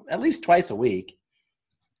at least twice a week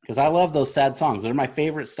because I love those sad songs. They're my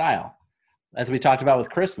favorite style. As we talked about with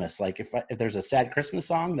Christmas, like if there's a sad Christmas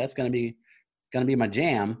song, that's going to be my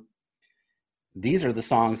jam. These are the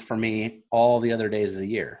songs for me all the other days of the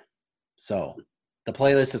year. So the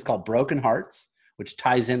playlist is called Broken Hearts, which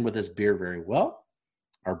ties in with this beer very well.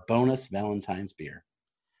 Our bonus Valentine's beer.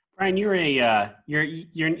 Brian, you're an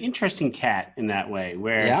interesting cat in that way.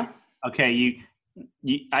 Where yeah, okay,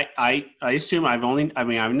 I assume I've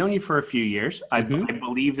known you for a few years. Mm-hmm. I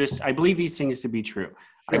believe this. I believe these things to be true.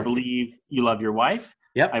 Sure. I believe you love your wife.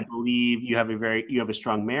 Yep. I believe you have a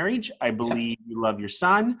strong marriage. I believe you love your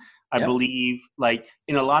son. I believe, like,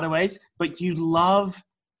 in a lot of ways, but you love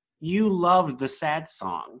the sad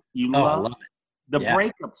song. You love the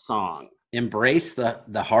breakup song. Embrace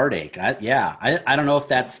the heartache. I don't know if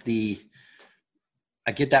that's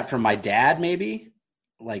I get that from my dad, maybe.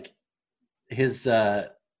 Like his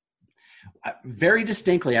very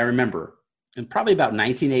distinctly, I remember, in probably about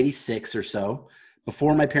 1986 or so,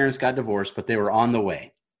 before my parents got divorced, but they were on the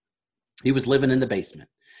way. He was living in the basement.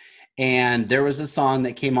 And there was a song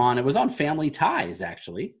that came on. It was on Family Ties,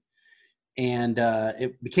 actually. And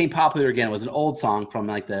it became popular again. It was an old song from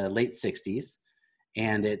like the late 60s.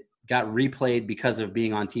 And it got replayed because of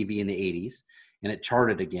being on TV in the 80s. And it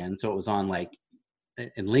charted again. So it was on like,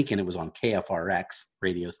 in Lincoln, it was on KFRX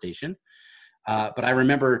radio station. But I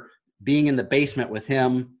remember being in the basement with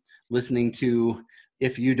him, listening to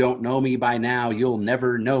If You Don't Know Me By Now, You'll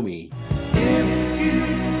Never Know Me. If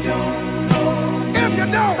you don't know me, if you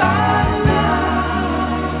don't by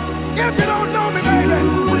now, if you don't know me, baby,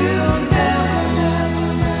 you will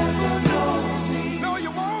never know me. No, you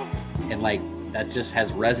won't. And like, that just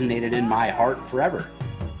has resonated in my heart forever.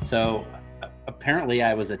 So apparently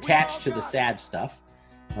I was attached to the sad stuff.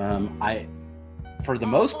 For the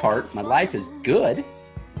most part, my life is good,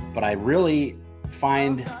 but I really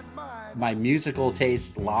find my musical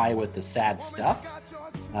tastes lie with the sad stuff.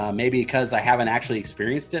 Maybe because I haven't actually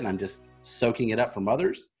experienced it and I'm just soaking it up from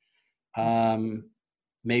others.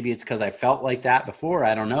 Maybe it's because I felt like that before.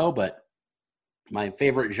 I don't know, but my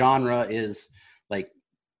favorite genre is like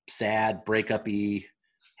sad, breakup-y,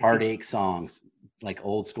 heartache songs. Like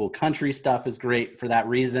old school country stuff is great for that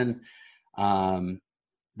reason.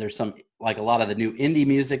 There's some, like a lot of the new indie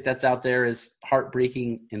music that's out there is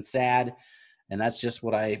heartbreaking and sad. And that's just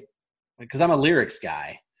because I'm a lyrics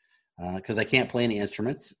guy, because I can't play any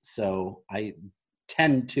instruments. So I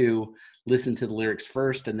tend to listen to the lyrics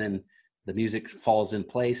first and then the music falls in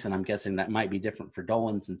place. And I'm guessing that might be different for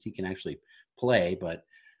Dolan since he can actually play. But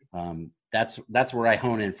that's where I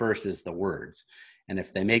hone in first is the words. And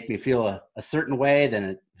if they make me feel a certain way, then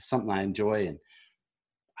it's something I enjoy. And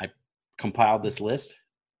I compiled this list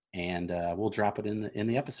and we'll drop it in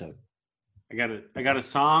the episode. I got a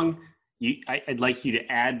song. I'd like you to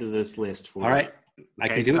add to this list for. All right. Okay, I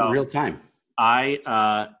can do it in real time.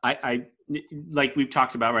 like we've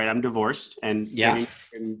talked about, right? I'm divorced and Yeah.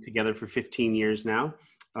 been together for 15 years now.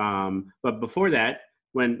 But before that,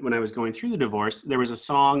 when I was going through the divorce, there was a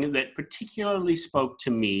song that particularly spoke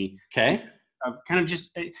to me. Okay. Of kind of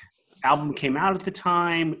just album came out at the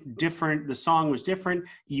time, different. The song was different.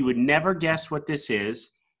 You would never guess what this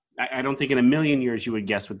is. I don't think in a million years you would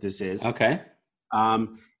guess what this is. Okay.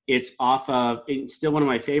 It's off of, it's still one of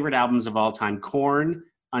my favorite albums of all time, Korn,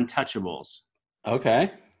 Untouchables.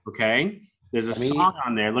 Okay. Okay. There's a song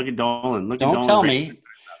on there. Look at Dolan. Don't tell me,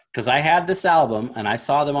 because I had this album and I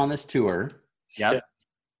saw them on this tour. Yep.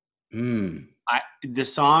 The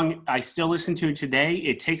song, I still listen to it today.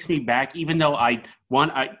 It takes me back, even though I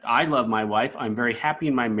love my wife. I'm very happy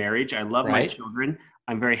in my marriage. I love my children.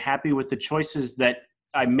 I'm very happy with the choices that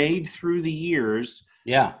I made through the years.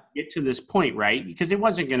 Yeah. Get to this point, right? Because it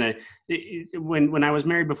wasn't going to, when I was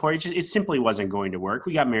married before, it simply wasn't going to work.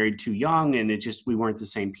 We got married too young and we weren't the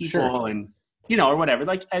same people and, or whatever,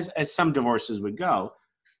 like as some divorces would go.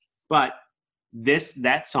 But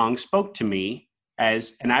that song spoke to me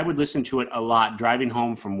and I would listen to it a lot driving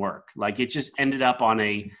home from work. Like it just ended up on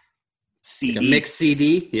a CD. Like a mixed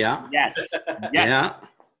CD. Yeah. Yes. Yeah.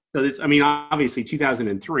 So this, obviously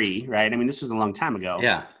 2003, right? This was a long time ago.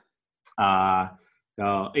 Yeah.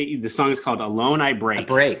 The song is called Alone I Break. I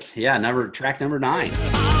Break. Yeah. Track number 9.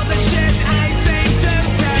 All the shit I seem to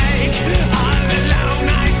take, all alone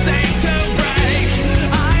I seem to break.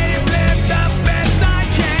 I live the best I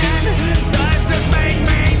can. Does this make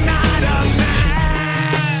me not a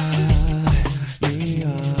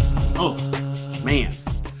man? Oh, man.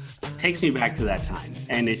 It takes me back to that time.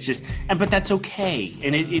 And it's just, but that's okay.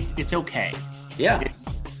 And it's okay. Yeah.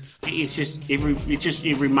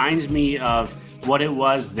 It reminds me of what it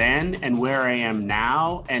was then and where I am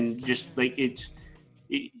now. And just like, it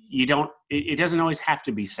doesn't always have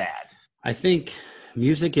to be sad. I think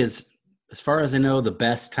music is, as far as I know, the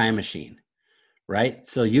best time machine, right?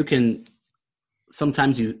 So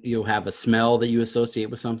sometimes you'll have a smell that you associate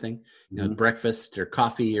with something, breakfast or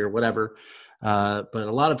coffee or whatever. But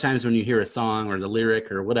a lot of times when you hear a song or the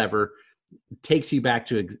lyric or whatever, it takes you back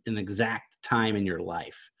to an exact time in your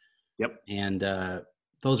life. Yep. And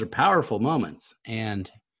those are powerful moments.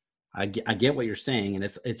 And I get what you're saying. And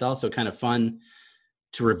it's also kind of fun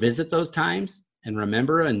to revisit those times and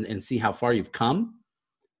remember and see how far you've come.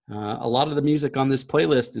 A lot of the music on this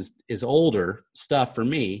playlist is older stuff for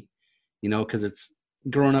me, because it's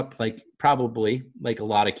grown up probably like a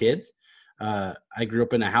lot of kids. I grew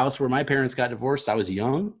up in a house where my parents got divorced. I was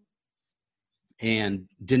young and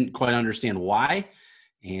didn't quite understand why.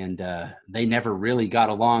 And they never really got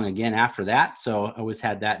along again after that. So I always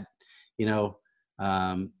had that,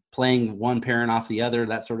 playing one parent off the other,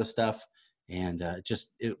 that sort of stuff. And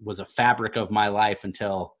it was a fabric of my life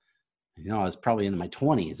until, I was probably in my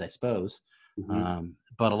 20s, I suppose. Mm-hmm.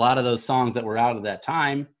 But a lot of those songs that were out at that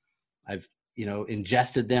time, I've,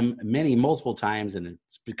 ingested them multiple times, and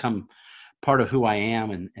it's become part of who I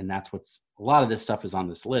am. And that's a lot of this stuff is on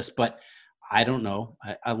this list. But I don't know.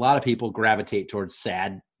 A lot of people gravitate towards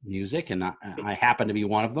sad music, and I happen to be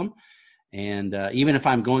one of them. And even if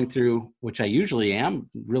I'm going through, which I usually am,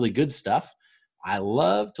 really good stuff, I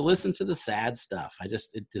love to listen to the sad stuff.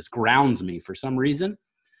 It just grounds me for some reason.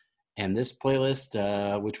 And this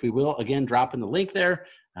playlist, which we will again drop in the link there,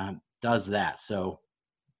 does that. So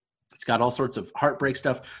it's got all sorts of heartbreak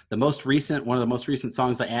stuff. One of the most recent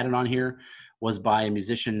songs I added on here was by a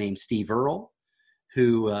musician named Steve Earle,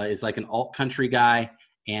 who is like an alt country guy,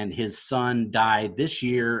 and his son died this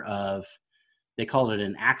year they called it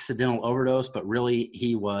an accidental overdose, but really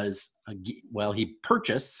he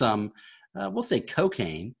purchased some, we'll say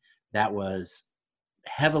cocaine that was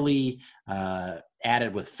heavily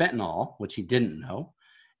added with fentanyl, which he didn't know,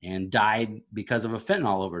 and died because of a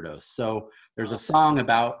fentanyl overdose. So there's a song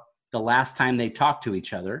about the last time they talked to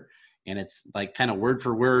each other, and it's like kind of word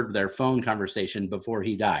for word their phone conversation before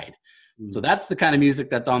he died. So that's the kind of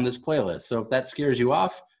music that's on this playlist. So if that scares you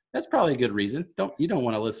off, that's probably a good reason. You don't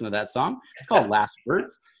want to listen to that song. It's called Last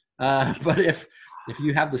Words. But if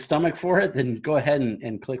you have the stomach for it, then go ahead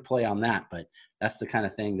and click play on that. But that's the kind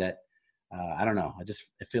of thing that, I don't know.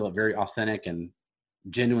 I feel it very authentic and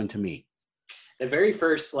genuine to me. The very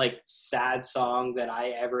first sad song that I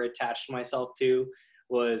ever attached myself to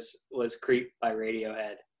was Creep by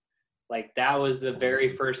Radiohead. That was the very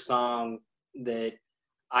first song that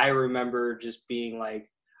I remember just being like,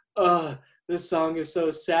 oh, this song is so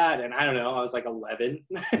sad. And I don't know, I was 11.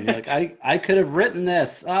 And you're I could have written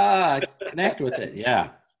this. I connect with it.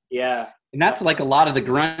 Yeah. Yeah. And that's a lot of the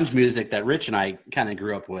grunge music that Rich and I kind of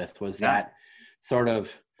grew up with, was that sort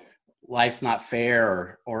of life's not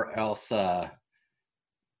fair or else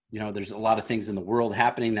there's a lot of things in the world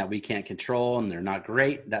happening that we can't control and they're not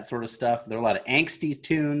great, that sort of stuff. There are a lot of angsty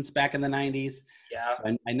tunes back in the 90s. Yeah.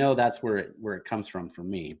 So I know that's where it comes from for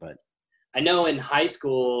me, but I know in high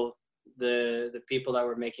school, the people that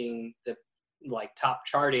were making the like top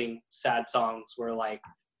charting sad songs were like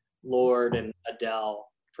Lord and Adele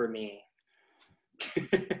for me.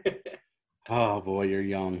 oh boy, you're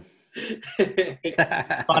young.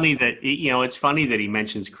 Funny that it's funny that he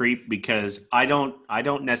mentions Creep, because I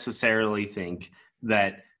don't necessarily think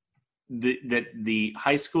that the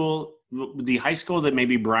high school that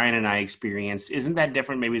maybe Brian and I experienced isn't that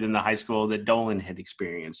different maybe than the high school that Dolan had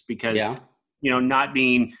experienced, because not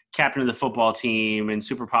being captain of the football team and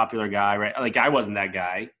super popular guy, right? Like I wasn't that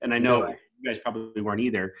guy, and I know you guys probably weren't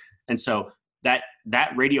either, and so that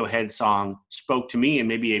Radiohead song spoke to me in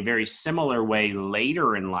maybe a very similar way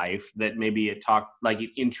later in life, that maybe it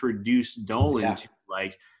introduced Dolan to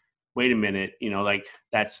like, wait a minute, like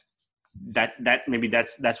that's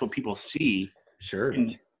what people see. Sure.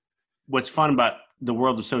 And what's fun about the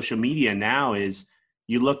world of social media now is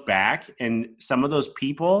you look back and some of those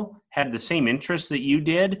people had the same interests that you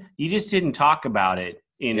did. You just didn't talk about it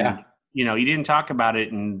you didn't talk about it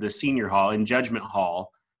in the senior hall, in judgment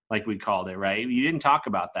hall, like we called it, right? You didn't talk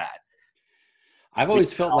about that. I've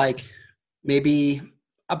always felt like, maybe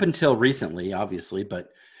up until recently, obviously, but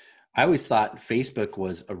I always thought Facebook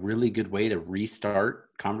was a really good way to restart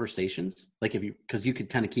conversations. Like because you could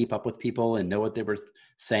kind of keep up with people and know what they were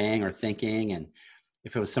saying or thinking. And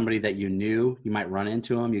if it was somebody that you knew, you might run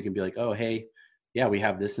into them. You can be like, oh, hey, yeah, we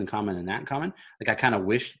have this in common and that in common. Like I kind of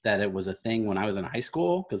wished that it was a thing when I was in high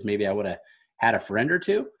school, because maybe I would have had a friend or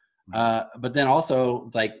two. But then also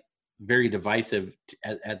like very divisive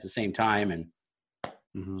at the same time, and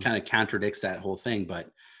kind of contradicts that whole thing. But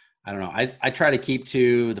I don't know. I try to keep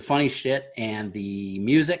to the funny shit and the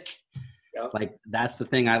music. Yep. Like that's the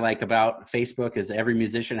thing I like about Facebook, is every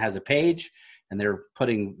musician has a page and they're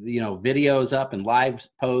putting, videos up and live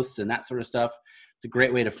posts and that sort of stuff. It's a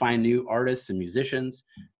great way to find new artists and musicians.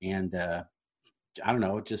 And I don't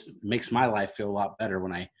know, it just makes my life feel a lot better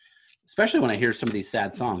especially when I hear some of these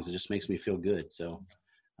sad songs. It just makes me feel good. So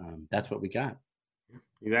that's what we got.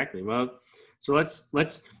 Exactly. Well, so let's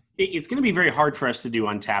it's going to be very hard for us to do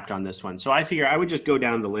Untapped on this one. So I figure I would just go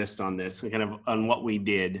down the list on this, kind of on what we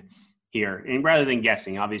did here, and rather than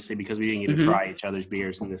guessing, obviously, because we didn't get to try each other's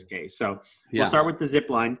beers in this case. So we'll start with the zip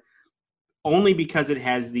line, only because it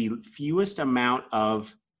has the fewest amount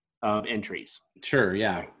of entries. Sure.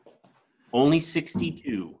 Yeah. Only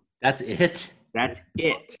 62. That's it. That's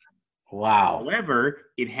it. Wow. However,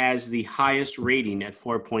 it has the highest rating at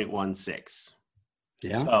 4.16.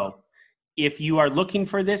 Yeah. So if you are looking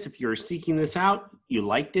for this, if you're seeking this out, you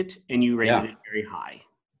liked it and you rated it very high.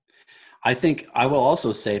 I think I will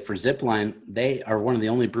also say for Zipline, they are one of the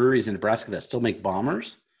only breweries in Nebraska that still make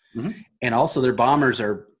bombers. Mm-hmm. And also their bombers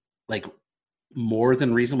are like more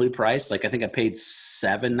than reasonably priced. Like I think I paid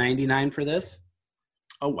 $7.99 for this.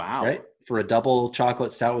 Oh, wow. Right. For a double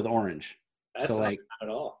chocolate stout with orange. That's so not like bad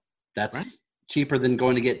at all. That's cheaper than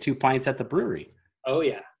going to get 2 pints at the brewery. Oh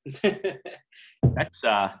yeah.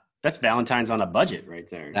 That's Valentine's on a budget right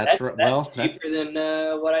there. That's cheaper than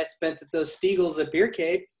what I spent at those Stiegels at Beer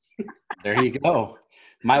Cave. There you go.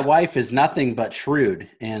 My wife is nothing but shrewd,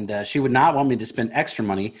 and she would not want me to spend extra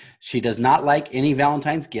money. She does not like any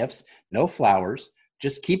Valentine's gifts, no flowers.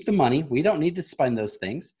 Just keep the money. We don't need to spend those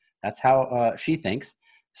things. That's how she thinks.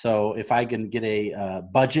 So if I can get a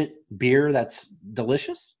budget beer that's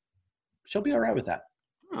delicious, she'll be all right with that.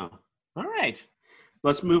 Oh, all right.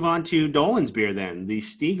 Let's move on to Dolan's beer then, the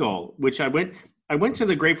Stiegel, which I went to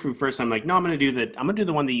the grapefruit first. I'm like, no, I'm going to do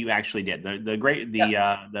the one that you actually did,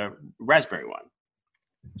 the raspberry one.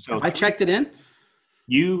 So I checked it in.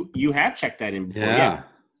 You have checked that in before. Yeah.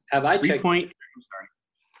 Have I checked?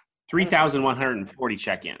 3,140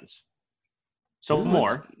 check-ins. So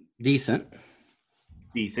more. Decent.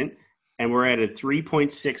 And we're at a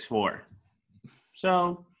 3.64.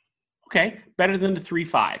 So, okay. Better than the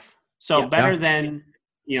 3.5. So better than,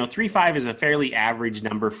 3.5 is a fairly average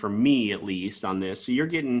number for me, at least on this. So you're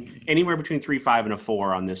getting anywhere between 3.5 and a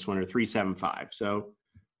 4 on this one, or 3.75. So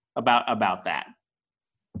about that.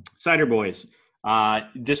 Cider Boys.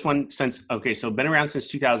 This one so been around since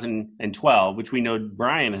 2012, which we know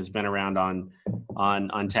Brian has been around on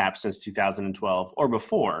tap since 2012 or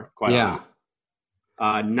before. Quite honestly.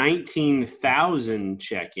 19,000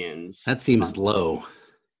 check-ins. That seems low.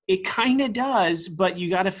 It kind of does, but you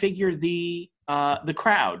got to figure the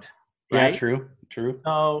crowd, right? Yeah, true.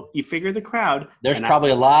 So you figure the crowd. There's probably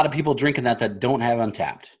a lot of people drinking that don't have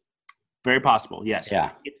Untapped. Very possible. Yes.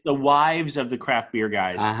 Yeah. It's the wives of the craft beer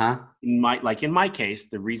guys. Uh-huh. In my case,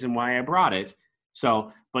 the reason why I brought it.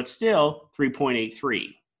 So, but still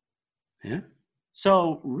 3.83. Yeah.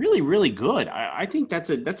 So really, really good. I think that's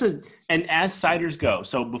and as ciders go.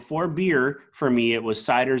 So before beer, for me, it was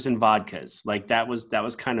ciders and vodkas. Like that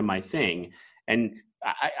was kind of my thing. And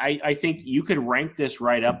I think you could rank this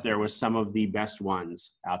right up there with some of the best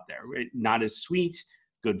ones out there. Not as sweet,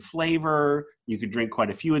 good flavor. You could drink quite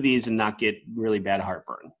a few of these and not get really bad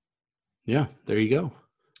heartburn. Yeah, there you go.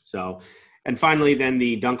 So, and finally, then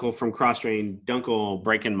the Dunkel from Cross-Drain, Dunkel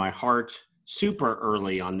Breaking My Heart, super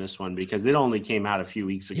early on this one because it only came out a few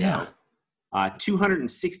weeks ago. Yeah.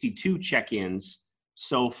 262 check-ins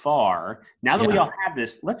so far. Now that we all have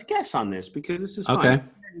this, let's guess on this because this is fun. Okay.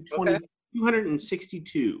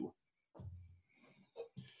 262.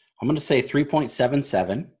 I'm going to say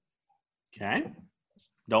 3.77. Okay.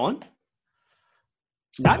 Dolan?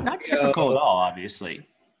 Not typical at all, obviously.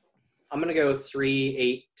 I'm going to go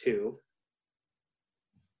 3.82.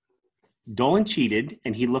 Dolan cheated,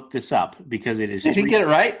 and he looked this up because it is. Did he get it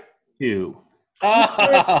right? 2.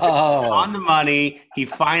 Oh, On the money. He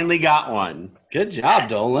finally got one. good job,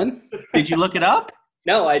 Dolan. Did you look it up?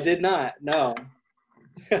 No, I did not. No.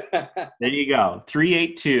 There you go.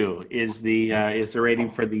 382 is the rating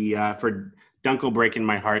for Dunkel Breaking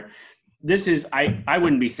My Heart. This is I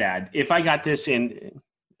wouldn't be sad if I got this in.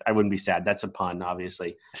 I wouldn't be sad. That's a pun,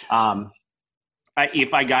 obviously.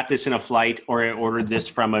 If I got this in a flight or I ordered this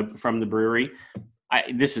from the brewery,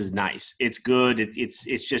 this is nice. It's good. It's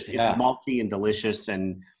malty and delicious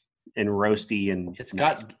and roasty and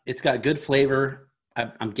It's got good flavor.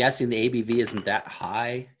 I'm guessing the ABV isn't that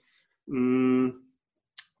high.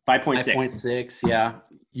 5.6. 5.6. Yeah,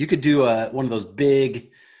 you could do one of those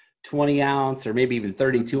big 20-ounce or maybe even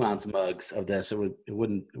 32-ounce mugs of this. It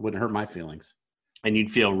wouldn't hurt my feelings. And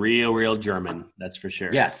you'd feel real German. That's for sure.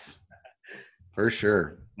 Yes, for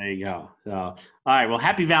sure. There you go. So, all right. Well,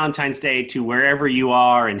 happy Valentine's Day to wherever you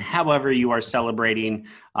are and however you are celebrating.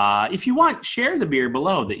 If you want, share the beer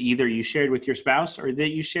below that either you shared with your spouse or that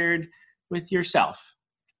you shared with yourself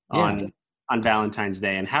on Valentine's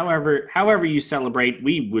Day. And however you celebrate,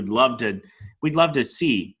 we'd love to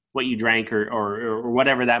see what you drank or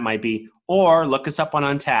whatever that might be. Or look us up on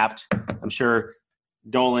Untappd. I'm sure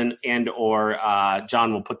Dolan and or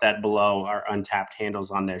John will put that below our Untappd handles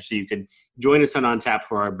on there, so you could join us on Untappd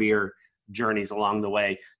for our beer journeys along the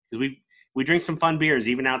way, because we drink some fun beers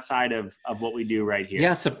even outside of what we do right here.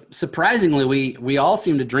 Yeah, surprisingly, we all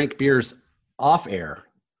seem to drink beers off air.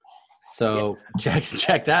 So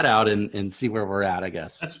check that out and see where we're at, I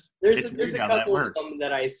guess. There's a couple of them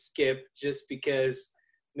that I skip just because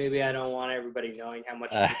maybe I don't want everybody knowing how much.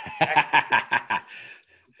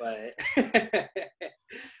 But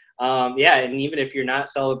and even if you're not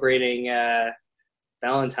celebrating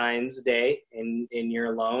Valentine's Day and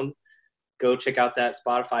you're alone, go check out that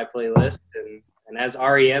Spotify playlist. And as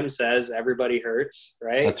REM says, everybody hurts,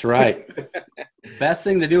 right? That's right. Best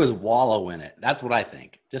thing to do is wallow in it. That's what I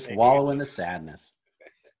think. Just wallow in the sadness.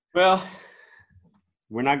 Well,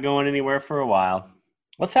 we're not going anywhere for a while.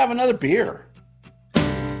 Let's have another beer.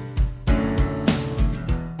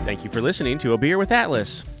 Thank you for listening to A Beer with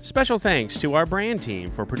Atlas. Special thanks to our brand team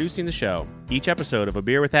for producing the show. Each episode of A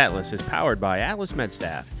Beer with Atlas is powered by Atlas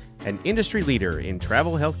MedStaff, an industry leader in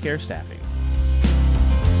travel healthcare staffing.